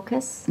them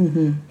focus.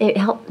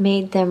 It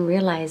made them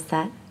realize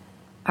that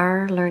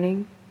our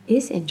learning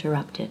is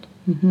interrupted.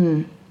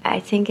 I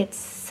think it's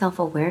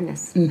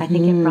self-awareness. I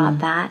think it brought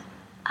that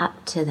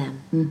up to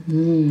them.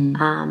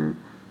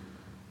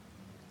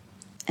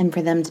 And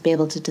for them to be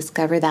able to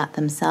discover that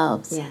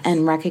themselves. Yes.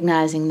 And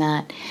recognizing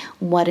that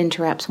what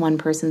interrupts one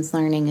person's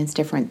learning is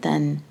different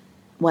than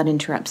what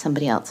interrupts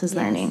somebody else's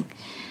learning.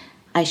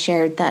 I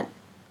shared that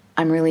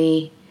I'm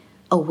really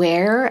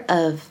aware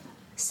of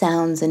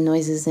sounds and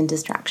noises and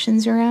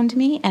distractions around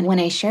me. And when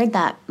I shared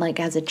that,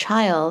 as a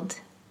child,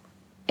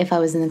 if I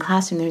was in the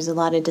classroom, there was a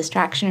lot of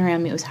distraction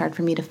around me. It was hard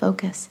for me to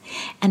focus.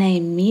 And I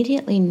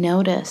immediately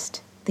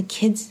noticed the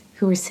kids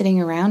who were sitting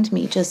around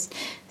me just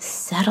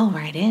settle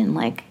right in.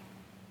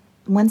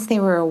 once they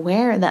were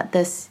aware that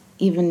this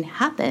even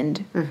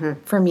happened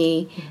for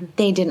me,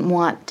 they didn't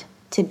want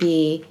to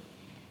be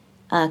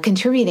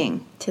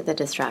contributing to the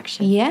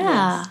distraction.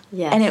 Yeah.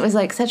 Yes. And it was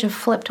like such a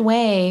flipped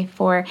way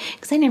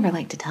because I never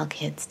like to tell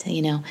kids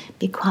to,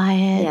 be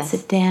quiet,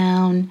 sit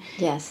down,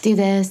 do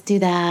this, do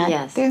that.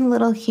 Yes. They're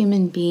little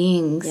human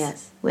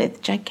beings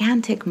with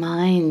gigantic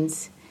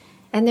minds.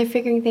 And they're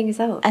figuring things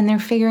out.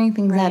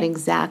 Out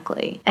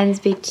exactly.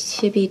 And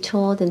to be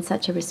told in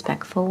such a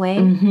respectful way,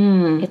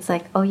 it's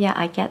like, oh yeah,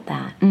 I get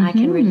that. I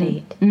can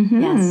relate.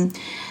 Yes.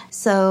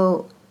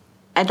 So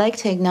I'd like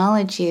to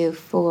acknowledge you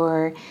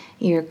for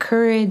your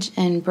courage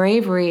and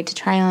bravery to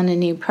try on a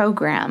new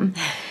program,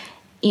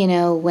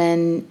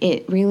 when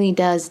it really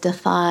does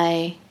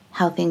defy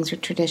how things are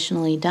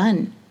traditionally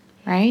done,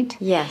 right?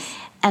 Yes.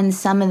 And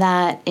some of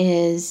that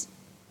is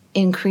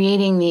in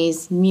creating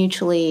these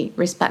mutually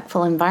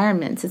respectful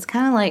environments. It's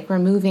kind of like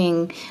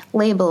removing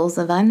labels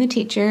of I'm the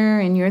teacher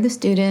and you're the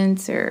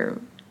students or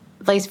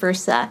vice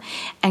versa,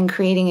 and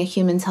creating a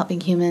humans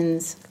helping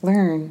humans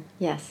learn.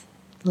 Yes.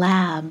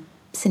 Lab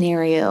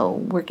scenario,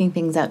 working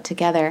things out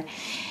together.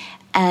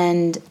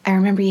 And I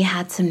remember you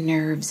had some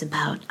nerves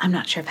about, I'm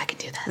not sure if I could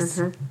do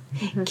this.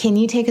 Can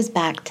you take us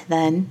back to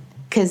then?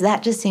 Because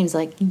that just seems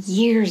like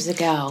years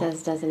ago. It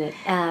does, doesn't it?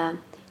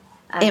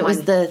 It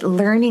was the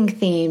learning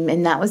theme,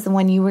 and that was the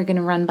one you were going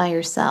to run by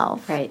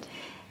yourself. Right.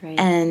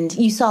 And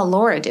you saw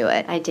Laura do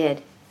it. I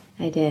did.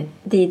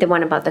 The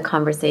one about the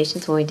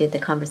conversations, when we did the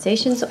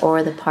conversations,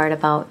 or the part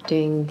about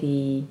doing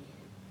the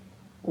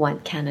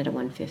Canada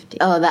 150.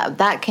 Oh,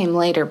 that came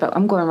later, but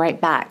I'm going right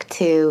back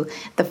to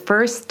the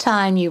first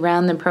time you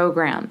ran the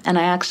program, and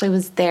I actually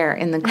was there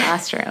in the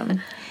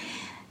classroom.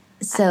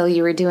 So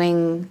you were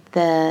doing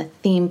the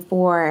theme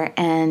 4,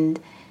 and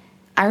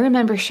I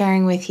remember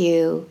sharing with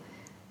you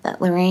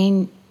that,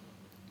 Lorraine,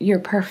 you're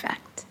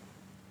perfect.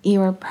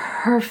 You are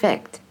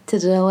perfect to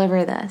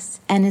deliver this,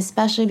 and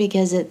especially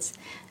because it's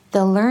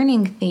the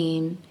learning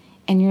theme,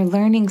 and you're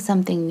learning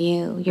something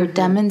new. You're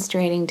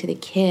demonstrating to the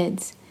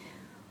kids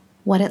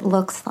what it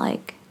looks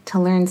like to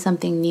learn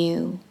something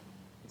new.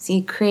 So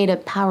you create a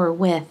power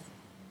with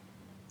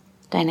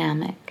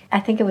dynamic. I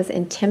think it was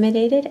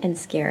intimidated and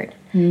scared.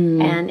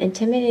 And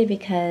intimidated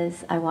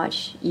because I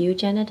watched you,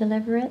 Jena,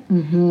 deliver it,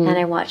 and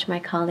I watched my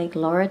colleague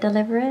Laura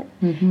deliver it,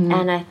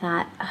 and I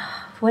thought,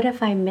 what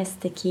if I miss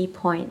the key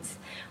points?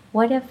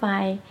 What if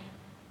I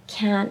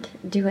can't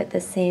do it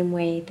the same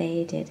way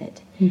they did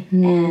it?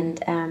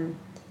 And,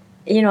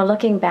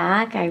 looking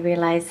back, I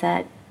realized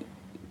that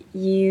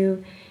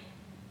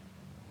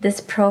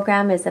this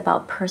program is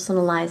about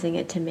personalizing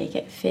it to make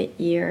it fit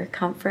your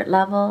comfort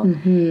level.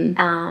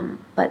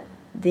 But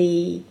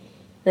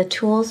the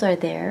tools are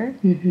there,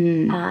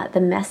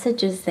 the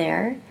message is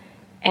there,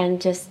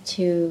 and just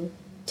to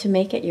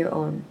make it your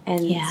own,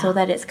 and so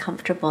that it's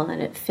comfortable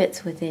and it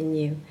fits within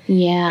you.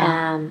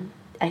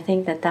 I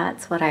think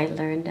that's what I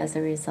learned as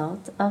a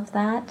result of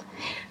that.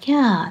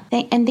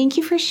 And thank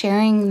you for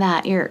sharing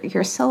that.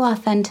 You're so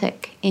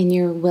authentic in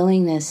your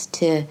willingness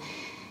to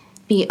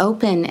be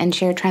open and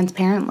share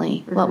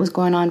transparently what was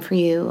going on for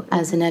you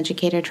as an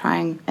educator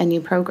trying a new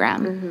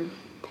program.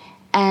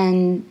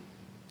 And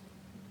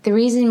the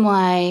reason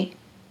why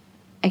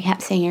I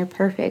kept saying you're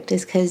perfect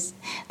is because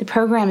the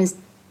program is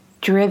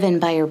driven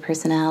by your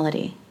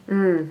personality.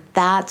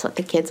 That's what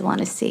the kids want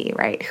to see,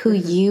 right? Who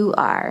you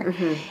are.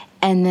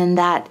 And then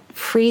that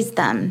frees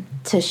them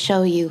to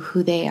show you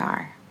who they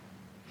are.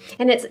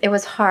 And it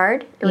was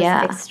hard. It was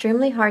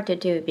extremely hard to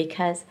do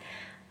because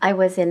I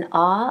was in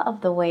awe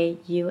of the way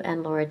you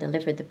and Laura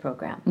delivered the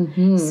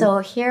program. So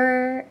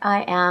here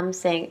I am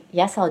saying,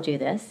 yes, I'll do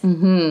this.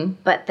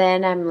 But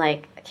then I'm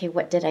like, okay,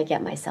 what did I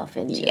get myself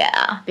into?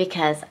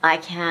 Because I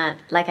can't,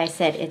 like I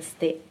said, it's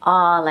the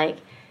awe, like,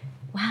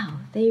 wow,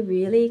 they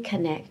really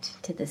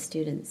connect to the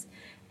students.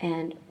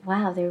 And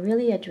wow, they're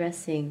really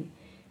addressing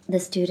the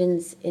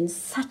students in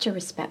such a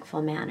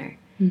respectful manner.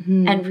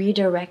 And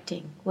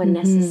redirecting when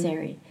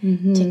necessary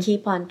to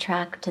keep on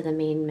track to the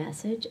main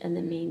message and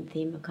the main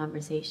theme of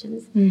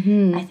conversations.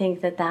 I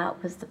think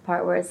that was the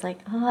part where it's like,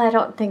 oh, I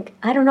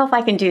don't know if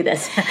I can do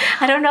this.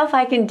 I don't know if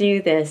I can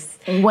do this.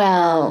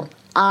 Well,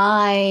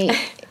 I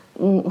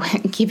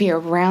give you a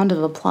round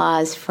of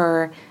applause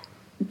for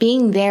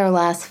being there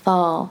last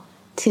fall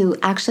to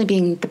actually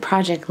being the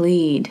project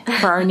lead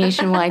for our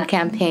nationwide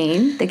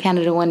campaign, the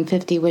Canada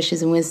 150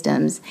 Wishes and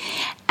Wisdoms.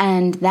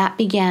 And that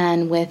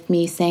began with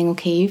me saying,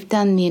 okay, you've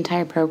done the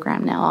entire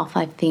program now, all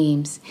 5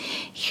 themes.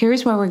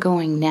 Here's where we're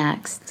going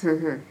next.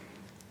 And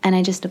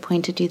I just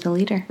appointed you the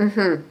leader.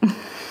 Do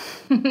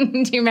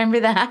you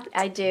remember that?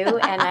 I do,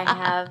 and I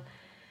have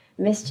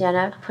Miss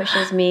Jena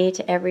pushes me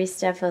to every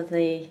step of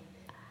the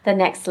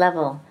next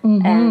level.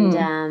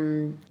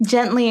 And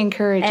gently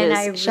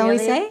encourages, shall we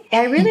say?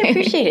 I really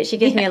appreciate it. She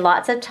gives me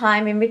lots of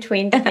time in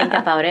between to think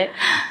about it,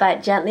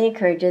 but gently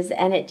encourages,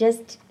 and it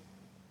just,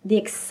 the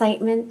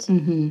excitement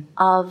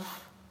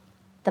of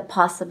the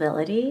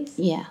possibilities,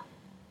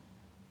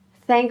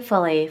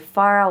 thankfully,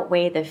 far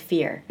outweigh the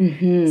fear.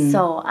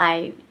 So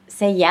I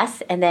say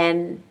yes, and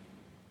then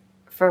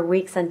for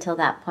weeks until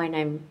that point,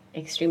 I'm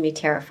extremely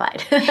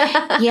terrified.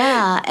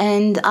 Yeah,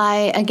 and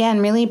I, again,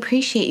 really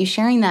appreciate you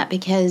sharing that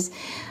because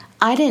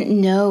I didn't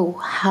know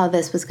how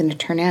this was going to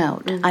turn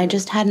out. Mm-hmm. I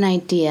just had an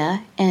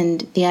idea,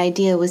 and the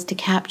idea was to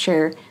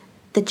capture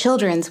the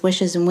children's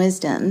wishes and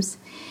wisdoms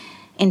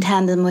in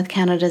tandem with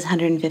Canada's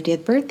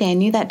 150th birthday. I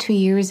knew that 2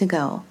 years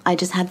ago. I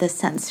just had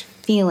this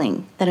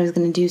feeling that I was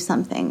going to do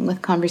something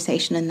with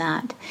conversation in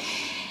that.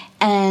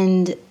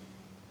 And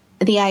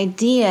the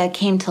idea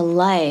came to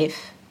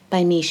life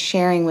by me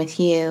sharing with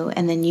you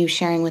and then you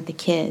sharing with the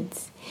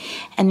kids.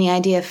 And the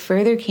idea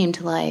further came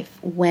to life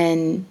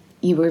when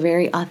you were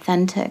very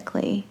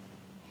authentically,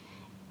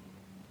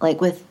 like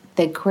with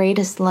the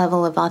greatest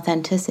level of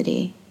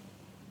authenticity,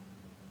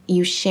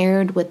 you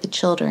shared with the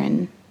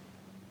children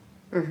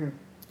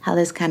how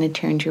this kind of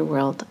turned your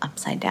world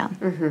upside down.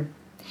 Mm-hmm.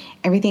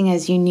 Everything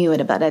as you knew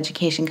it about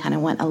education kind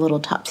of went a little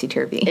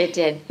topsy-turvy. It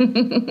did.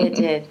 It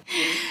did.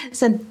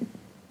 So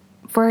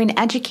for an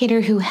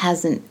educator who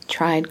hasn't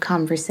tried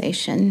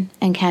conversation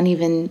and can't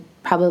even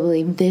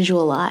probably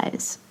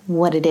visualize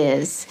what it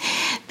is,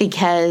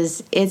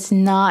 because it's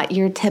not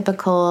your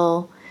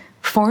typical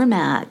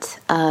format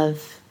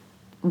of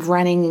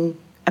running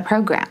a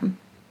program.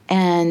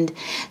 And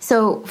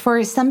so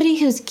for somebody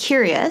who's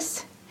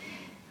curious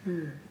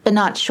but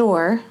not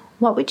sure,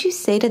 what would you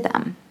say to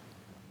them?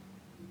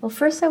 Well,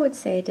 first I would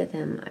say to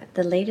them,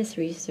 the latest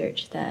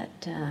research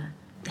that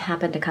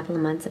happened a couple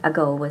of months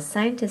ago was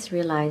scientists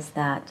realized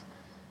that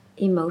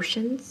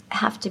emotions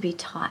have to be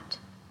taught.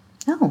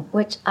 Oh.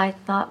 Which I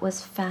thought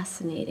was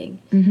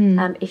fascinating.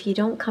 Mm-hmm. If you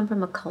don't come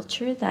from a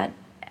culture that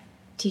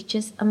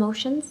teaches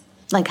emotions.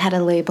 Like how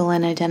to label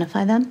and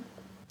identify them?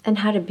 And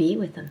how to be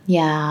with them.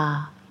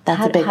 Yeah,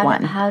 that's a big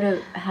one. How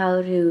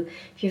to,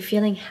 if you're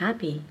feeling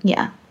happy.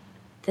 Yeah.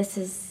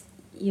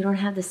 You don't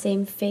have the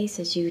same face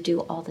as you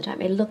do all the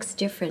time. It looks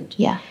different.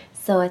 Yeah.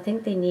 So I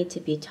think they need to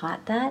be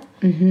taught that.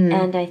 Mm-hmm.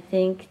 And I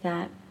think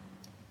that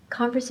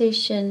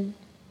conversation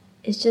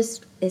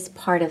is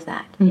part of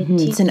that. Mm-hmm.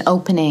 It's an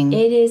opening.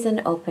 It is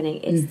an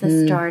opening. It's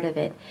the start of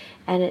it.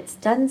 And it's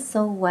done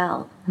so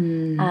well.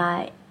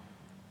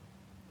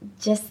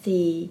 Just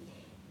the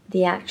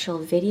actual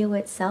video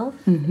itself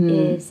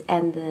is,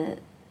 and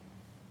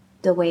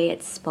the way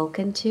it's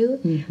spoken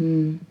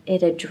to,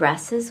 it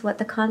addresses what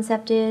the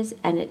concept is,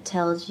 and it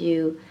tells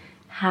you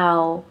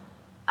how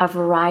a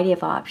variety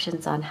of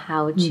options on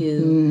how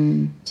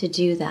to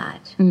do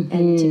that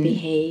and to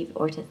behave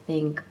or to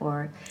think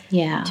or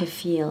to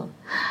feel.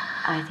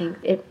 I think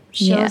it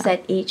shows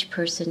that each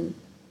person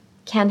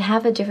can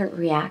have a different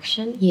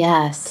reaction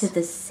to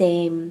the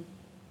same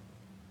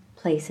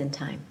place and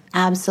time.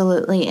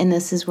 Absolutely. And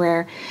this is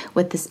where,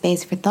 with the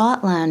Space for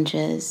Thought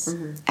lounges,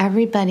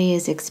 everybody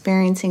is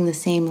experiencing the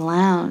same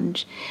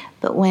lounge.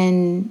 But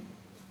when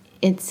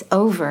it's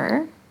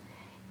over,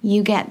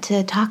 you get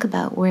to talk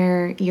about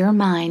where your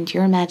mind,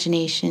 your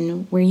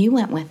imagination, where you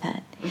went with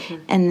it.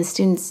 And the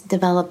students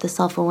develop the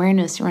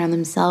self-awareness around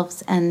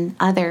themselves and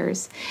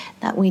others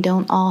that we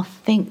don't all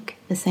think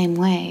the same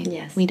way.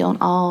 Yes. We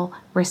don't all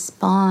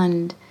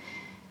respond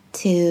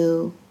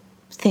to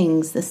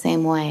things the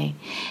same way.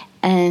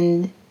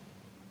 And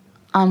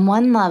on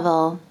one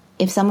level,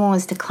 if someone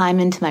was to climb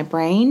into my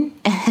brain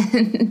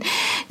and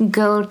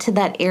go to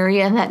that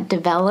area that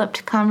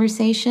developed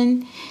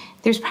conversation,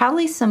 there's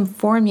probably some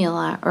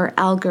formula or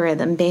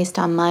algorithm based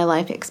on my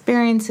life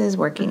experiences,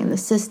 working in the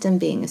system,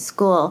 being a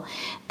school,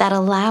 that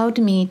allowed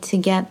me to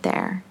get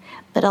there.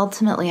 But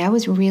ultimately, I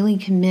was really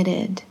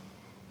committed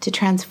to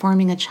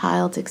transforming a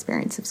child's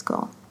experience of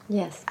school.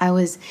 Yes. I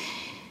was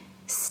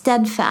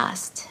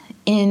steadfast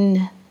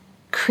in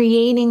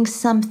creating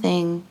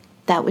something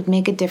that would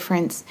make a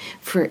difference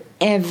for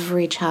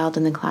every child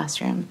in the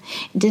classroom.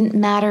 It didn't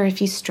matter if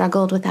you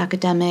struggled with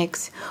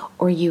academics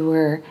or you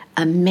were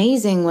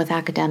amazing with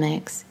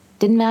academics. It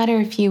didn't matter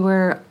if you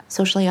were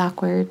socially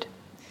awkward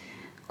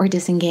or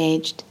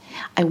disengaged.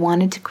 I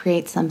wanted to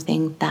create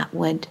something that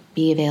would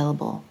be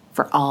available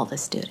for all the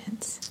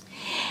students.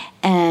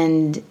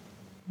 And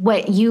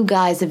what you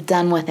guys have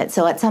done with it,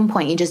 so at some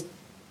point you just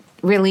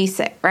release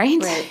it, right?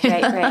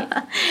 Right.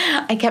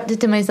 I kept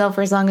it to myself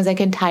for as long as I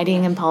could,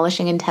 tidying and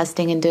polishing and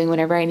testing and doing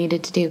whatever I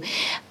needed to do.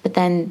 But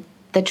then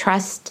the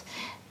trust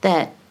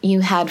that you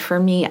had for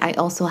me, I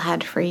also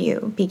had for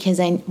you. Because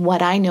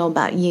what I know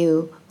about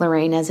you,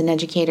 Lorraine, as an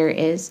educator,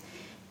 is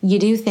you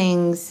do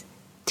things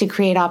to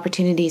create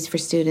opportunities for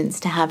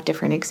students to have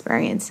different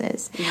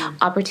experiences.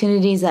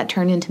 Opportunities that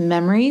turn into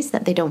memories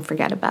that they don't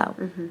forget about.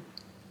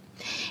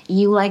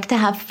 You like to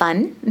have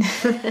fun.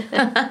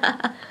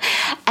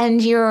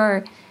 And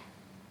you're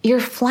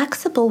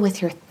flexible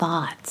with your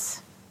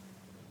thoughts.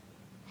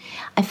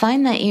 I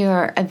find that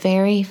you're a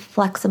very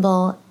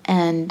flexible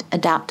and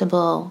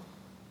adaptable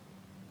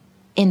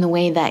in the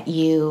way that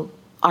you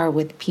are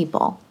with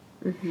people.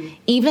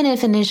 Even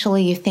if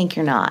initially you think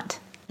you're not.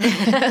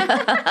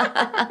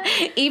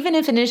 Even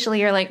if initially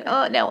you're like,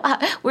 oh no,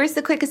 where's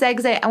the quickest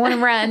exit? I want to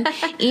run.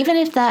 Even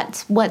if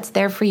that's what's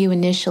there for you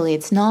initially,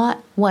 it's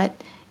not what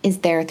is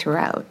there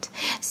throughout.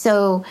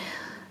 So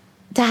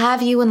to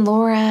have you and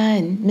Laura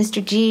and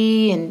Mr.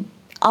 G and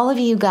all of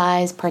you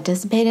guys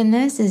participate in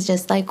this is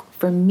just like,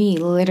 for me,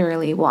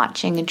 literally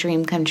watching a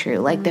dream come true,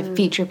 like the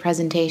feature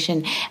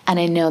presentation, and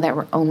I know that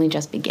we're only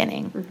just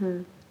beginning.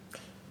 Mm-hmm.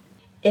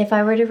 If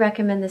I were to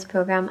recommend this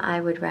program,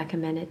 I would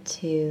recommend it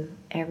to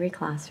every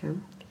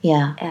classroom.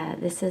 Yeah.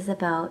 This is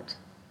about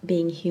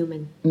being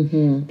human.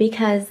 Mm-hmm.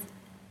 Because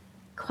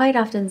quite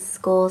often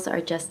schools are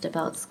just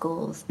about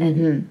schools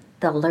and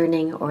the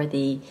learning or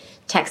the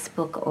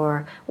textbook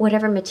or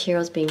whatever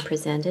material is being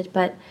presented.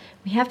 But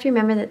we have to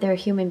remember that there are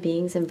human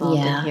beings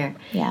involved in here.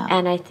 Yeah.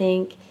 And I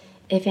think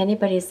if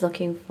anybody's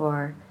looking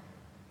for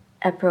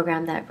a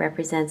program that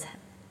represents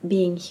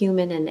being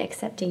human and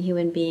accepting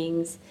human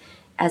beings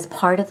as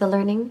part of the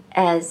learning,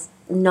 as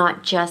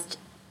not just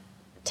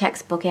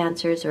textbook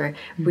answers or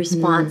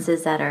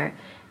responses that are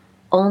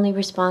only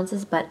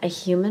responses, but a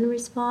human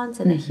response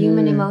and a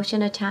human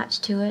emotion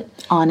attached to it.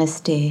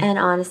 Honesty. And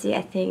honesty,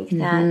 I think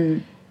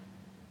that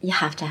you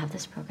have to have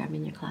this program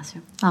in your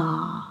classroom.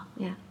 Aww.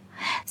 Yeah.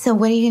 So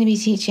what are you going to be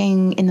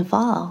teaching in the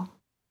fall?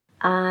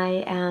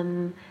 I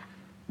am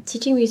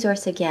teaching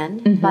resource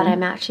again, but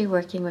I'm actually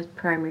working with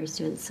primary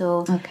students.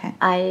 So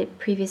I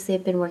previously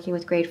have been working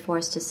with grade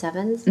 4s to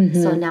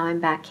 7s, so now I'm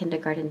back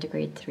kindergarten to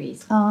grade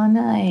 3s. Oh,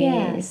 nice.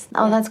 Yes.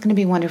 Oh, that's going to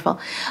be wonderful.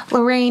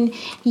 Lorraine,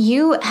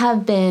 you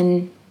have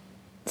been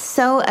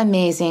so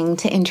amazing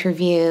to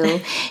interview.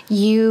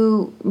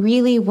 You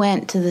really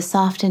went to the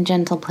soft and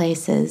gentle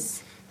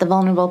places, the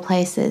vulnerable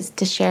places,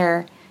 to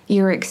share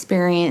your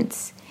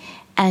experience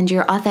and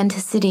your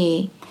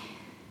authenticity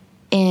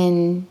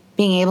in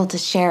being able to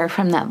share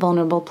from that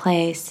vulnerable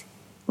place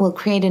will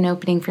create an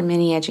opening for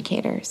many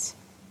educators.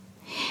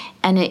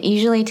 And it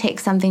usually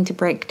takes something to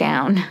break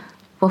down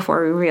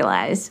before we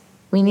realize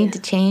we need to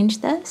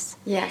change this.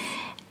 Yes.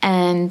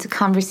 And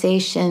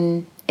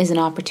conversation is an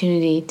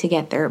opportunity to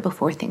get there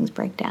before things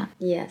break down.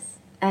 Yes.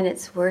 And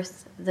it's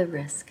worth the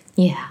risk.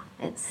 Yeah.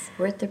 It's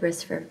worth the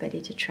risk for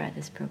everybody to try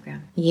this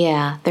program.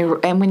 Yeah.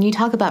 And when you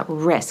talk about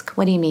risk,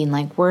 what do you mean?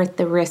 Like worth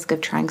the risk of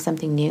trying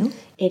something new?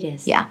 It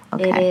is. Yeah.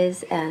 Okay. It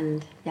is.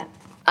 And yeah.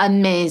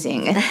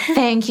 Amazing.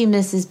 Thank you,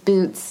 Mrs.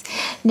 Boots.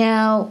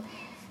 Now,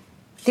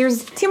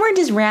 there's two more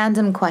just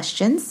random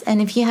questions.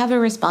 And if you have a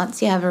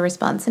response, you have a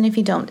response. And if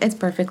you don't, it's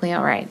perfectly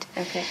all right.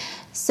 Okay.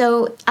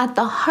 So at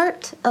the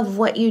heart of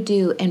what you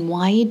do and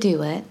why you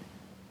do it,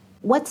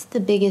 what's the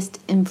biggest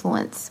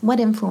influence? What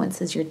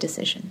influences your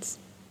decisions?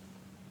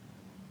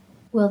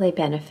 Will they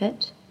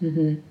benefit?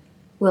 Mm-hmm.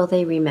 Will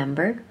they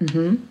remember?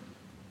 Mm-hmm.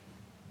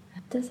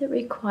 Does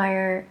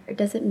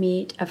it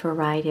meet a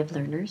variety of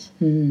learners?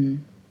 Mm-hmm.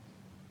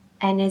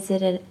 And is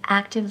it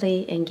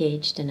actively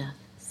engaged enough?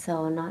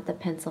 So not the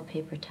pencil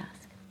paper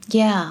task.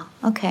 Yeah,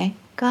 okay,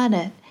 got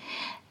it.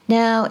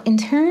 Now, in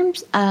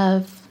terms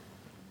of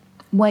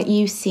what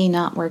you see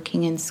not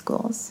working in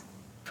schools,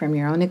 from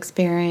your own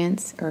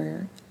experience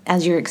or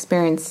as your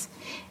experience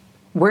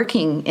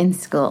working in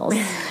schools,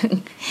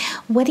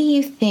 what do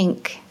you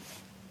think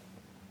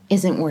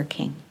isn't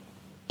working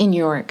in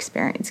your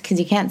experience? Because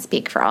you can't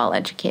speak for all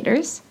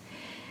educators.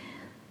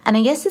 And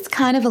I guess it's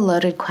kind of a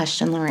loaded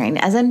question, Lorraine.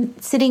 As I'm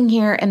sitting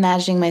here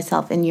imagining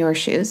myself in your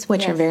shoes,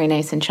 which are very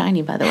nice and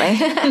shiny, by the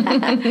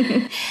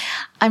way,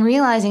 I'm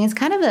realizing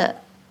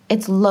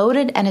it's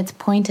loaded and it's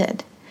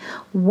pointed.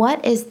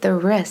 What is the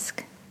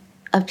risk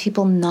of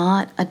people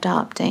not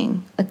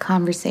adopting a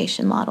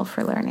conversation model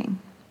for learning?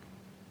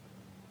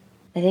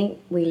 I think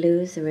we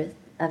lose the risk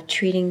of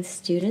treating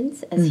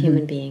students as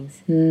human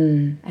beings.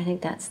 I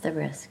think that's the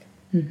risk.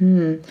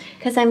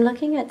 Because I'm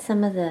looking at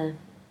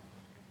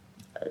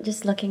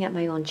just looking at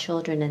my own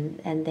children,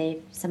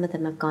 and some of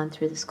them have gone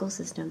through the school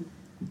system.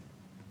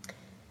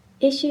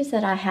 Issues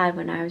that I had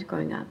when I was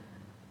growing up,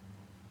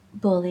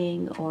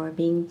 bullying or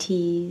being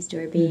teased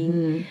or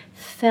being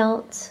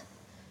felt,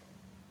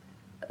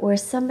 where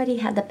somebody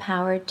had the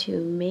power to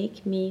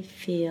make me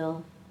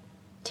feel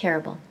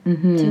terrible,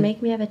 to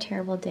make me have a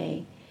terrible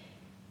day.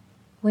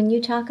 When you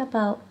talk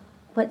about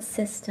what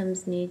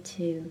systems need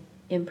to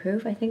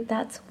improve, I think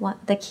that's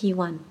the key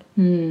one.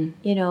 You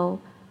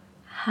know,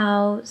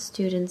 how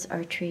students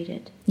are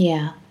treated.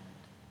 Yeah.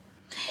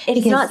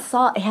 It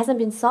hasn't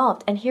been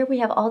solved. And here we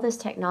have all this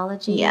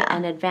technology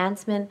and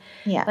advancement,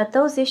 but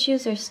those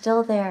issues are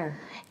still there.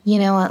 You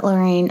know what,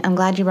 Lorraine? I'm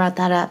glad you brought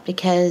that up,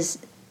 because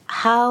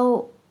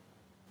how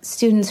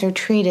students are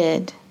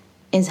treated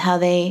is how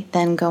they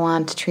then go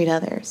on to treat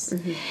others.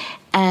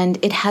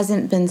 And it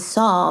hasn't been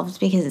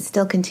solved because it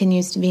still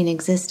continues to be in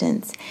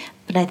existence.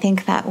 But I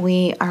think that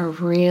we are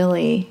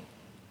really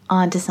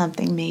onto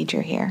something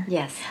major here.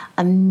 Yes.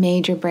 A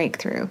major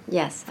breakthrough.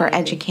 Yes. For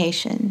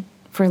education,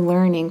 for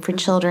learning, for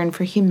children,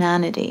 for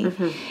humanity.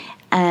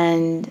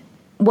 And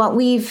what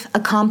we've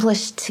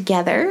accomplished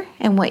together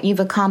and what you've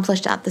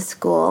accomplished at the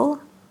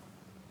school,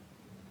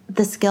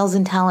 the skills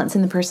and talents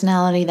and the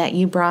personality that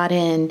you brought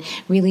in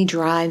really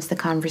drives the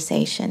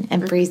conversation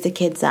and frees the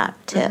kids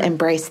up to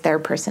embrace their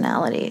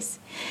personalities.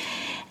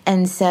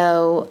 And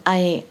so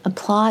I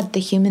applaud the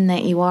human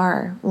that you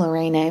are,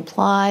 Lorraine. I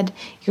applaud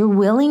your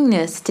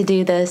willingness to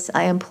do this.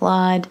 I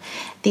applaud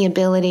the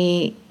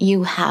ability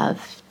you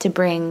have to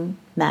bring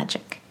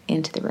magic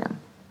into the room.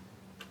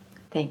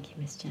 Thank you,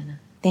 Miss Jena.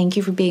 Thank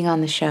you for being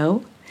on the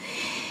show.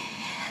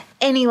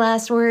 Any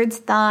last words,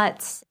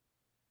 thoughts?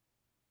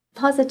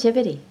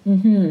 Positivity.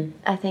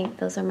 I think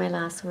those are my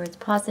last words.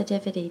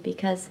 Positivity,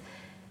 because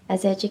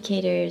as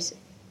educators,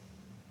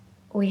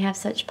 we have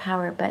such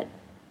power, but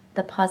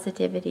the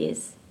positivity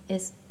is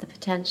the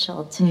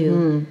potential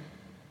to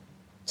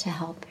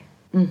help.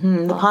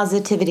 The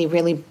positivity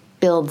really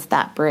builds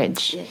that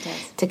bridge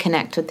to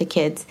connect with the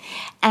kids.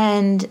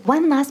 And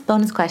one last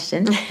bonus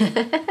question.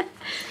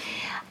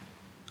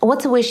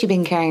 What's a wish you've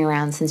been carrying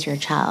around since you're a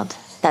child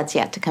that's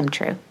yet to come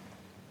true?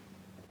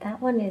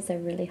 That one is a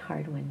really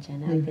hard one,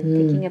 Jena. I've been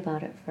thinking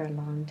about it for a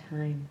long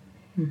time.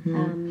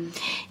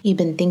 You've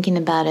been thinking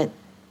about it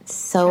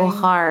so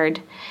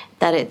hard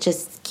that it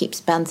just keeps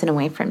bouncing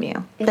away from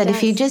you. But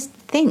if you just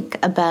think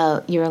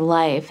about your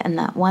life and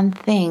that one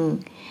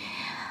thing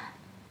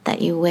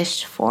that you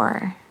wished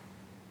for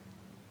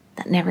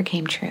that never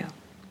came true.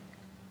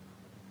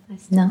 I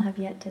still have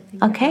yet to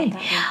think about that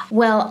one.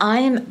 Well, I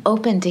am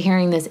open to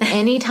hearing this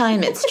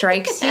anytime it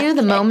strikes you.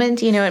 The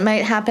moment, it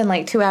might happen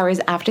like 2 hours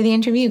after the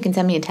interview. You can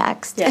send me a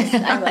text. Yes,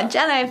 I will.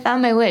 Jena, I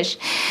found my wish.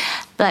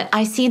 But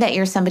I see that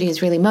you're somebody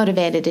who's really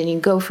motivated and you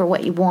go for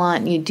what you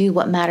want, you do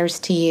what matters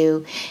to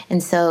you.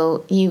 And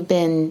so you've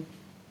been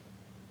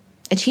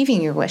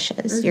achieving your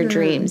wishes, your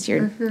dreams,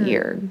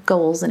 your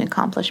goals and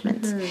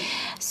accomplishments.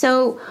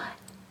 So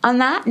on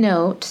that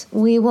note,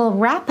 we will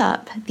wrap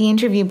up the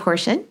interview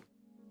portion.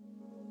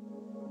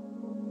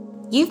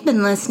 You've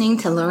been listening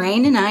to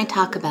Lorraine and I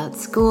talk about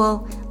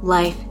school,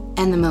 life,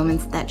 and the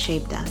moments that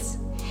shaped us.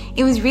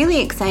 It was really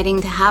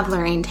exciting to have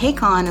Lorraine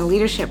take on a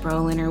leadership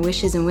role in her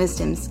Wishes and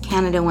Wisdoms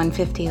Canada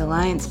 150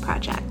 Alliance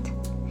project.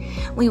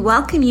 We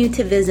welcome you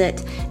to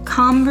visit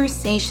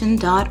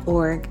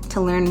conversation.org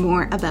to learn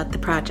more about the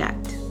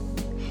project.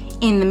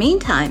 In the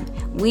meantime,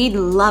 we'd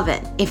love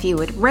it if you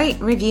would rate,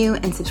 review,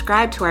 and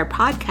subscribe to our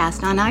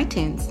podcast on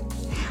iTunes.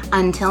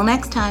 Until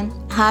next time,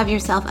 have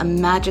yourself a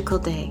magical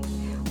day.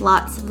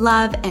 Lots of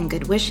love and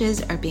good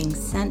wishes are being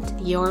sent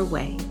your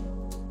way.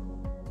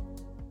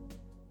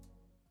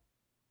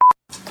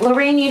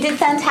 Lorraine, you did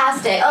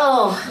fantastic.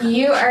 Oh,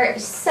 You are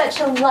such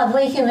a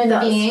lovely human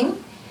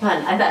being.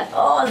 fun. I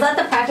thought, is that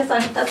the practice?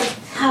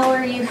 How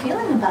are you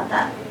feeling about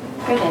that?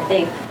 Good, I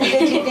think.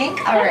 Did you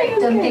think? All right,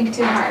 don't think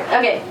too hard.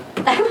 Okay,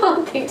 I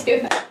won't think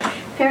too hard.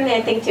 Apparently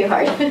I think too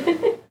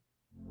hard.